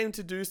first game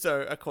to do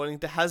so according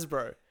to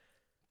Hasbro.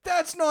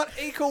 That's not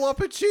equal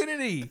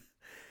opportunity.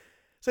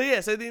 So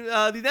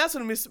the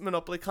announcement of Miss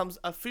Monopoly comes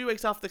a few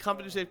weeks after the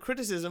company received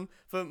criticism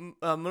for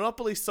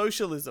Monopoly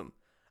Socialism,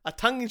 a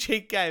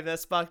tongue-in-cheek game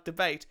that sparked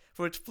debate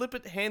for its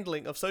flippant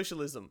handling of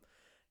socialism.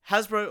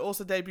 Hasbro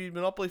also debuted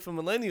Monopoly for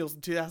Millennials in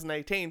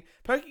 2018,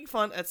 poking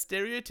fun at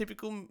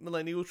stereotypical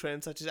millennial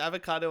trends such as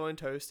avocado on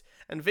toast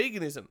and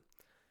veganism.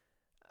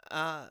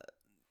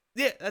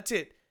 That's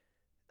it.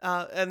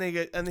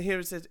 And here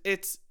it says,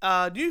 it's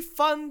a new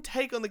fun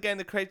take on the game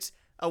that creates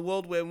a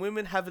world where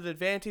women have an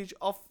advantage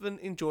often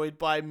enjoyed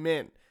by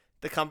men,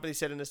 the company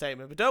said in a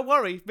statement. But don't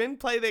worry, if men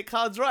play their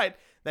cards right,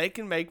 they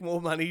can make more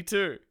money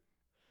too.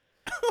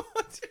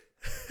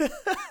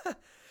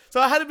 So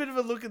I had a bit of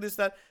a look at this.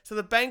 So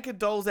the banker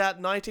doles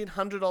out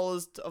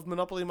 $1,900 of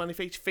Monopoly money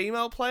for each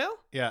female player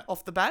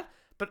off the bat,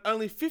 but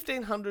only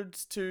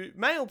 $1,500 to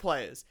male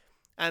players.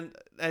 And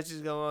as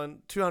you go on,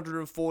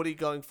 240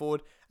 going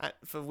forward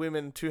for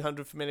women,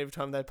 200 for men every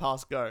time they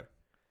pass go.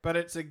 But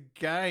it's a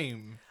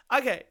game.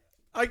 Okay.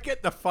 I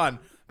get the fun,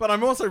 but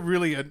I'm also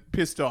really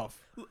pissed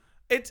off.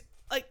 It's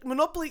like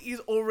Monopoly is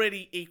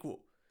already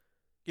equal.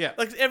 Yeah.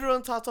 Like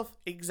everyone starts off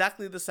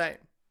exactly the same.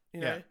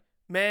 You know,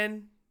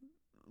 man,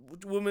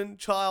 woman,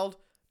 child,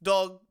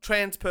 dog,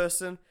 trans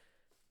person.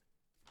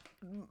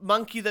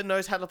 monkey that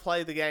knows how to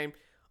play the game,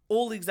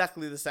 all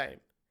exactly the same,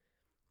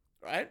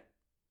 right?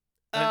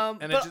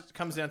 And it just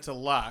comes down to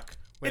luck.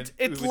 It's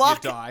with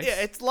luck. your dice,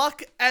 Yeah, it's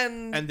luck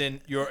and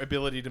then your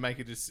ability to make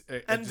a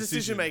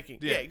decision making.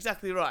 Yeah,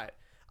 exactly right.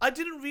 I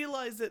didn't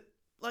realize that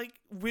like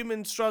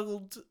women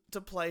struggled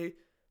to play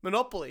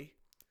Monopoly,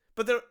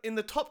 but they're in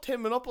the top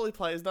 10 Monopoly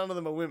players. None of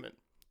them are women.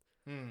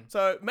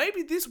 So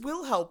maybe this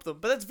will help them.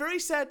 But it's very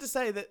sad to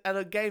say that at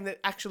a game that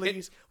actually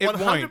is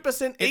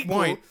 100% equal. It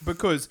won't,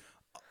 because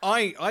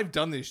I've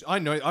done this. I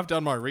know I've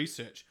done my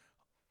research.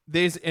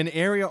 There's an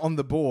area on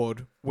the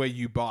board where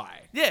you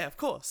buy. Yeah, of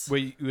course. Where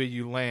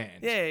you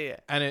land. Yeah.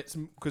 And it's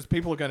because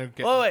people are going to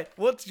get. Oh wait,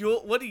 what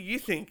do you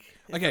think?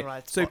 Okay,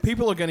 so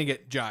people are going to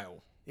get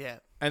jail. Yeah.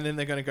 And then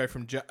they're going to go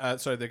from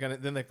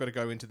then they've got to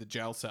go into the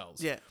jail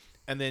cells. Yeah.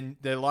 And then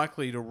they're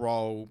likely to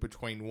roll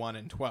between 1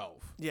 and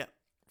 12. Yeah.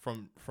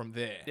 From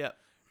there. Yeah.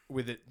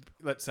 With it,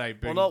 let's say.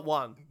 Well, not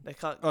 1. They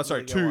can't. Oh,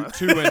 sorry, really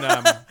two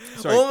and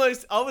sorry.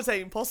 Almost, I would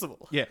say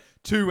impossible. Yeah,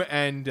 2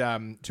 and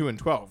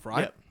 12,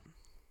 right? Yep.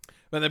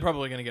 But they're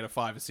probably going to get a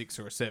 5, a 6,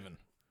 or a 7.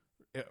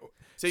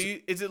 So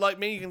is it like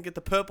me? You can get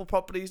the purple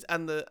properties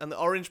and the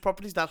orange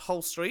properties, that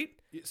whole street.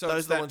 So those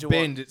it's are the that ones you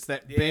bend. want. It's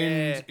that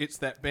bend. It's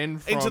that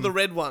bend from, into the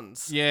red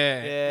ones.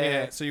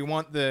 Yeah. So you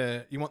want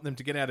them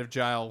to get out of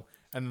jail,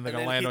 and then they're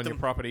going to land on your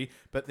property.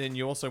 But then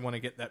you also want to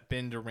get that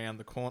bend around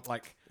the corner,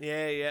 like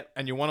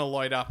and you want to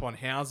load up on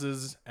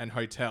houses and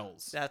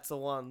hotels. That's the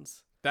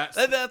ones. That's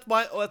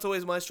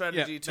always my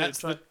strategy too.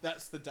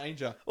 That's the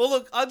danger. Well,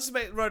 look, I just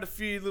wrote a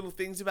few little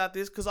things about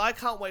this because I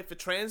can't wait for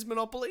Trans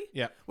Monopoly.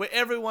 Yeah, where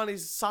everyone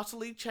is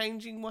subtly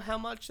changing how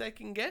much they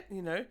can get.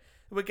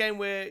 A game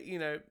where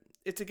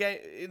it's a game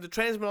in the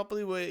Trans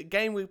Monopoly where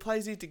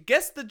players need to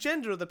guess the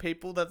gender of the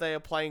people that they are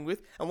playing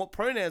with and what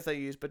pronouns they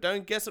use, but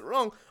don't guess it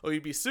wrong or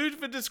you'll be sued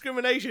for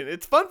discrimination.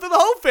 It's fun for the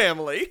whole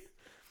family.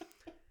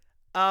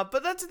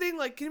 But that's the thing,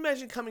 like, can you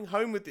imagine coming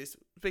home with this?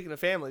 Speaking of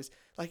families,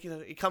 like,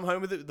 you come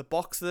home with it, with the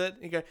box of it,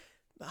 and you go,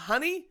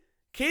 honey,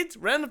 kids,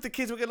 round up the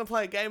kids, we're going to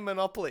play a game of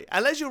Monopoly.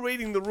 And as you're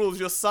reading the rules,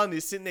 your son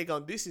is sitting there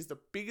going, this is the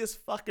biggest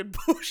fucking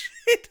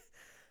bullshit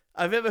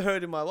I've ever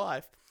heard in my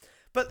life.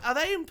 But are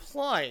they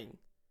implying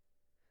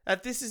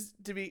that this is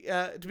to be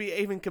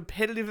even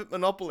competitive at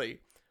Monopoly?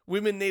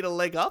 Women need a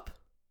leg up?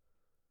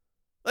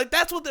 Like,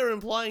 that's what they're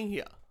implying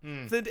here.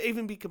 For them to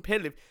even be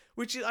competitive,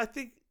 which I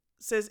think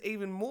says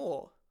even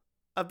more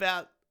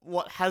about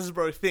what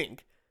Hasbro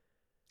think.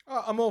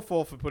 I'm all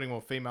for putting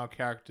more female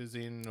characters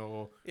in,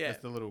 or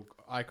just the little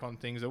icon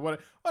things, or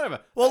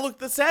whatever. Well, look,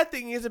 the sad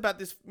thing is about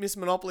this Miss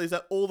Monopoly is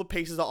that all the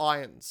pieces are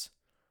irons.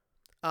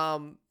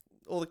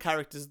 All the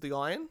characters are the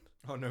iron.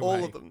 Oh, no all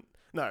way. of them.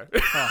 No.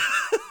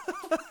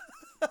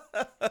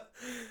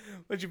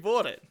 But you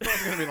bought it. I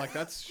was going to be like,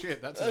 that's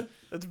shit.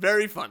 That's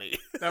very funny.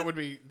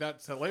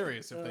 That's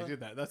hilarious if they did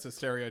that. That's a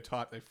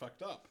stereotype they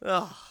fucked up.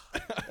 Oh,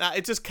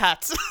 it's just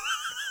cats.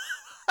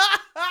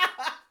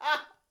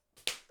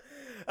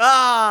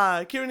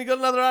 Kieran, you got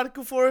another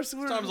article for us?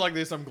 Times like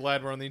this, I'm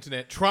glad we're on the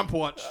internet. Trump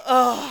Watch.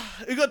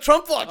 You got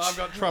Trump Watch. I've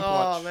got Trump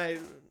Watch. Oh, mate.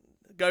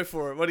 Go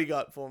for it. What do you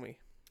got for me?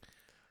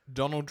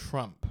 Donald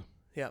Trump.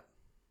 Yep.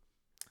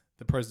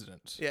 The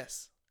president.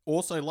 Yes.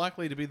 Also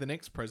likely to be the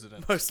next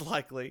president. Most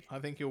likely. I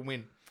think he'll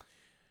win.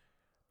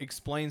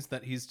 Explains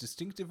that his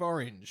distinctive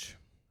orange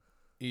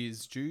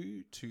is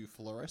due to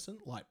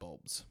fluorescent light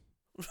bulbs.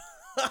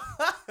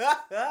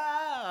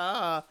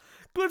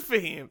 Good for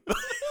him.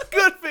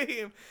 Good for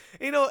him.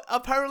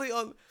 Apparently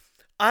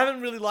I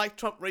haven't really liked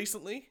Trump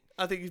recently.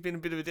 I think he's been a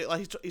bit of a dick.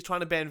 Like he's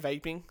trying to ban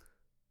vaping.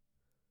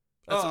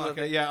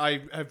 Okay. Yeah,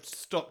 I have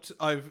stopped.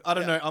 I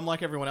don't know. I'm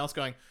like everyone else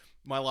going,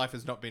 my life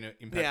has not been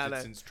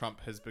impacted since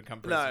Trump has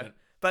become president. No.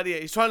 But yeah,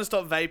 he's trying to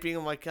stop vaping.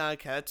 I'm like,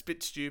 okay, that's a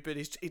bit stupid.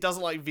 He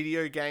doesn't like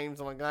video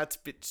games. I'm like, that's a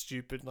bit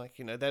stupid. Like,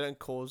 they don't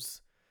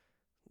cause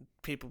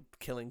people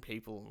killing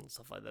people and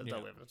stuff like that. Yeah.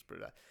 No evidence to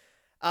prove that.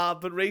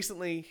 But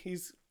recently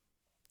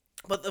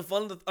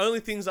one of the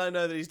only things I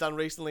know that he's done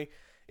recently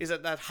is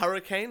that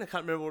hurricane, I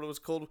can't remember what it was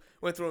called,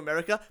 went through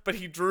America, but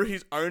he drew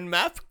his own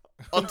map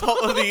on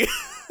top of the...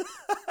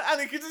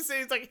 and you can just see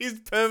it's like his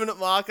permanent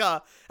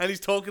marker, and he's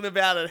talking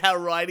about it, how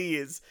right he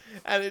is.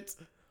 And it's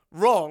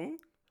wrong.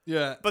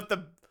 Yeah. But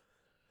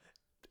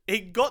he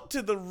got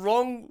to the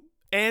wrong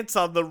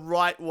answer the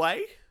right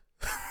way.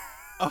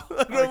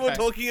 Remember we're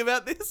talking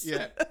about this?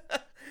 Yeah.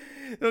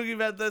 Talking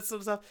about that sort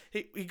of stuff.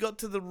 He got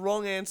to the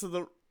wrong answer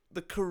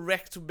the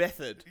correct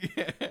method.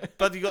 Yeah.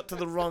 But he got to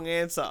the wrong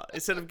answer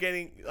instead of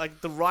getting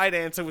like the right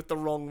answer with the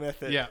wrong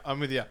method. Yeah, I'm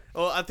with you.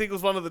 Or I think it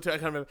was one of the two. I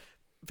can't remember.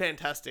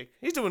 Fantastic.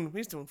 He's doing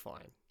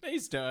fine.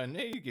 He's done.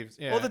 He gives.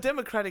 Yeah. Well, the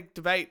Democratic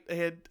debate,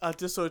 I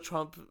just saw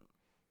Trump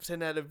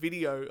send out a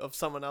video of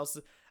someone else,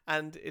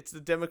 and it's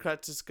the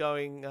Democrats just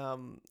going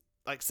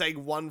like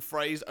saying one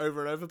phrase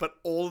over and over, but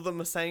all of them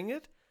are saying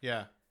it.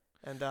 Yeah.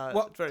 And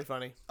it's very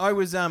funny. I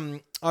was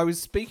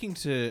speaking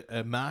to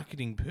a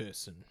marketing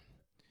person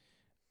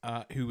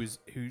who was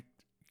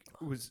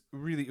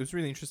really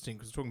interesting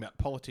because we're talking about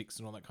politics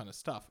and all that kind of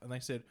stuff, and they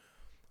said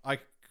I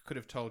could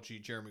have told you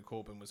Jeremy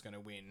Corbyn was going to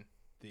win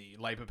the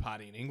Labour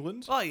Party in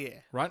England, Oh yeah.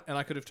 right? And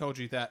I could have told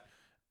you that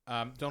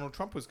Donald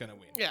Trump was going to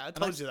win. Yeah, I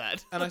told you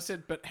that. And I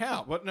said, but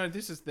how? What? No,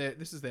 this is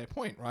their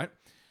point, right?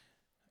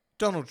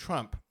 Donald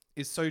Trump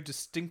is so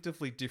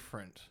distinctively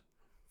different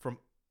from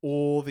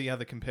all the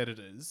other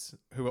competitors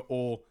who are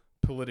all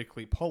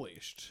politically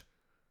polished,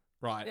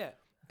 right? Yeah.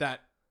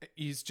 That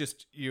he's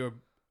just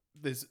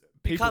there's You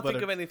people can't that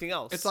think are, of anything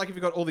else. it's like if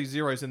you've got all these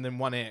zeros and then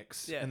one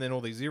X Yeah. and then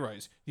all these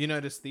zeros, you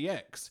notice the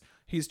X.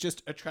 He's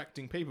just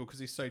attracting people because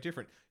he's so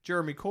different.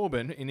 Jeremy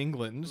Corbyn in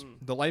England,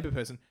 the Labour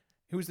person,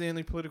 he was the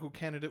only political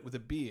candidate with a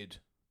beard.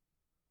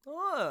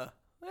 Oh,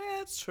 yeah,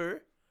 that's true.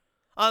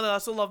 I know. I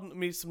still love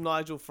me some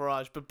Nigel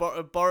Farage, but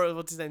Boris,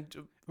 what's his name?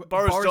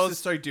 Boris Johnson is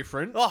so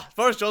different. Oh,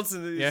 Boris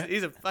Johnson is Yeah.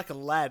 he's a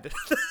fucking lad.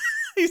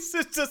 He's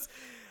just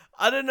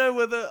I don't know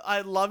whether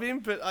I love him,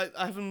 but I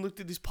haven't looked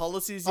at his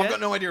policies yet. I've got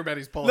no idea about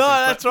his No, politics.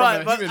 that's from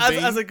right. a But human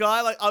being- as a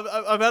guy, like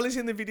I've only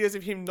seen the videos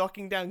of him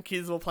knocking down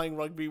kids while playing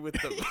rugby with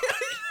them, and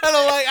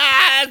I'm like,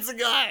 that's the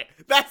guy.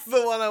 That's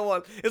the one I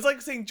want. It's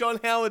like seeing John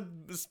Howard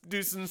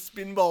do some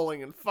spin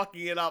bowling and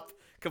fucking it up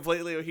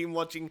completely, or him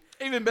watching.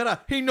 even better,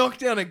 he knocked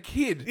down a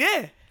kid.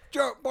 Yeah,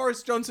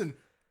 Boris Johnson,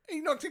 he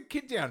knocked a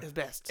kid down. his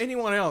best.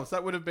 Anyone else,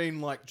 that would have been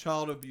like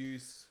child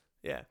abuse.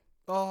 Yeah,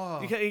 Oh,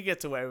 he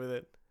gets away with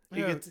it.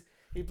 Yeah.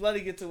 He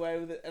bloody gets away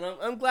with it, and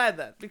I'm glad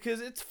that,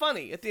 because it's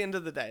funny at the end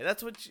of the day.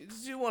 That's what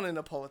you want in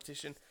a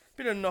politician.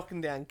 Bit of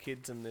knocking down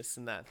kids and this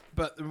and that.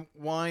 but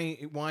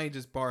why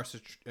does Boris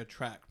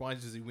attract? Why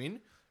does he win?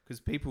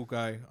 Because people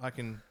go,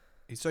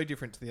 he's so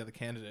different to the other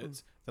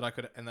candidates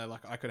that they're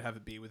like, I could have a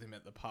beer with him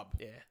at the pub.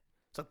 Yeah,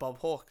 it's like Bob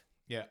Hawke.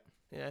 Yeah.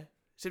 Yeah,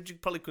 except you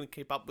probably couldn't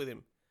keep up with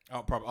him.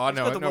 Oh, probably. I He's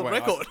know. got the no world way.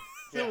 record.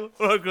 Yeah.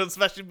 World record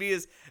smashing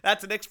beers.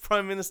 That's an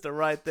ex-prime minister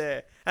right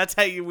there. That's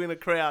how you win a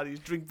crowd. You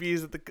drink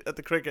beers at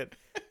the cricket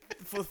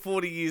for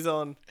 40 years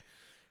on.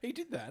 He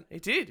did that. He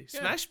did. He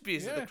smashed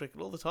beers at the Yeah. cricket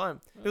all the time.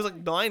 He was like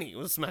 90. He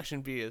was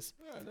smashing beers.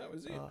 Yeah, that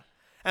was it.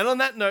 And on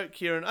that note,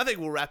 Kieran, I think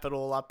we'll wrap it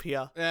all up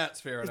here. Yeah, that's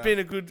fair It's enough. been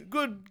a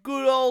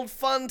good old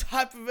fun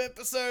type of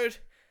episode.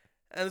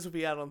 And this will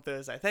be out on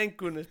Thursday. Thank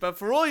goodness. But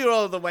for all your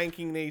other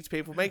wanking needs,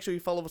 people, make sure you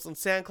follow us on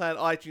SoundCloud,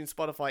 iTunes,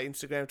 Spotify,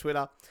 Instagram,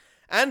 Twitter,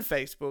 and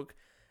Facebook.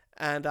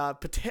 And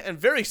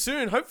very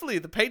soon, hopefully,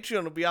 the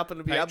Patreon will be up and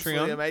it'll be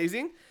absolutely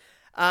amazing.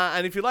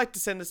 And if you'd like to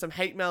send us some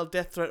hate mail,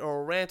 death threat,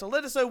 or a rant, or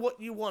let us know what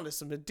you want as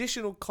some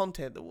additional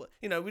content.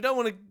 That we don't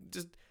want to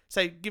just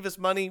say give us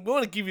money. We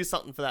want to give you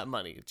something for that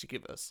money that you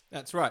give us.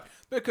 That's right,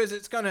 because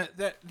it's gonna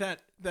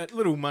that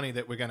little money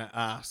that we're gonna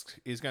ask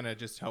is gonna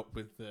just help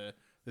with the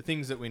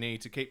things that we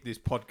need to keep this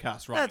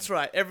podcast running. That's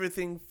right.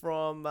 Everything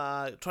from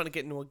trying to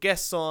get more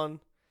guests on,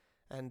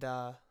 and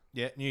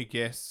new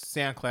guests,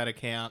 SoundCloud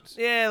account.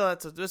 yeah,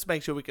 let's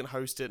make sure we can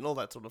host it and all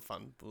that sort of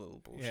fun little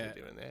bullshit Yeah.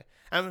 here and there.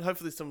 And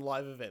hopefully some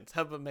live events.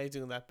 How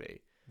amazing would that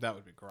be? That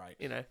would be great.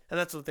 And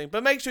that sort of thing.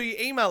 But make sure you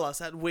email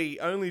us at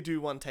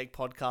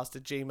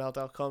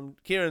weonlydoontakepodcast@gmail.com.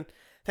 Kieran,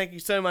 thank you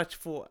so much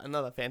for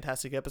another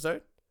fantastic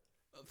episode.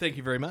 Thank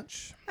you very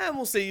much. And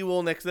we'll see you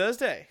all next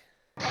Thursday.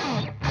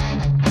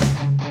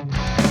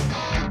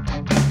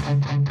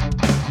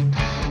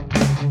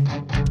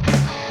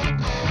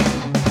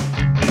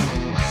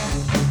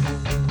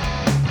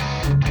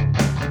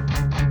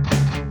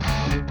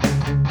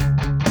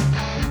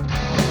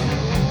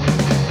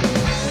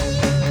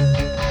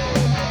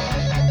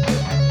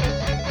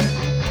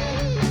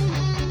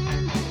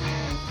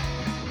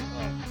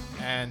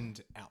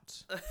 And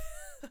out.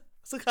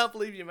 Still can't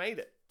believe you made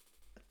it.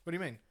 What do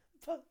you mean?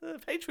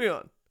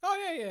 Patreon.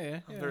 Oh yeah.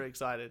 I'm very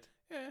excited.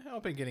 Yeah,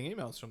 I've been getting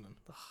emails from them.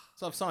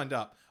 So I've signed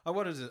up.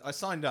 I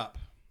signed up,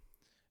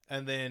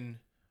 and then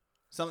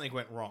something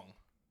went wrong.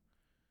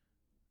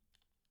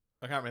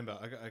 I can't remember.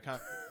 I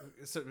can't.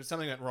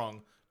 Something went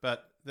wrong,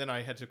 but then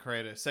I had to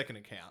create a second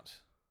account,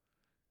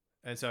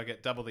 and so I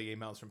get double the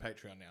emails from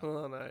Patreon now.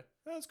 Oh no.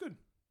 That's good.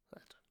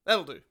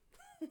 That'll do.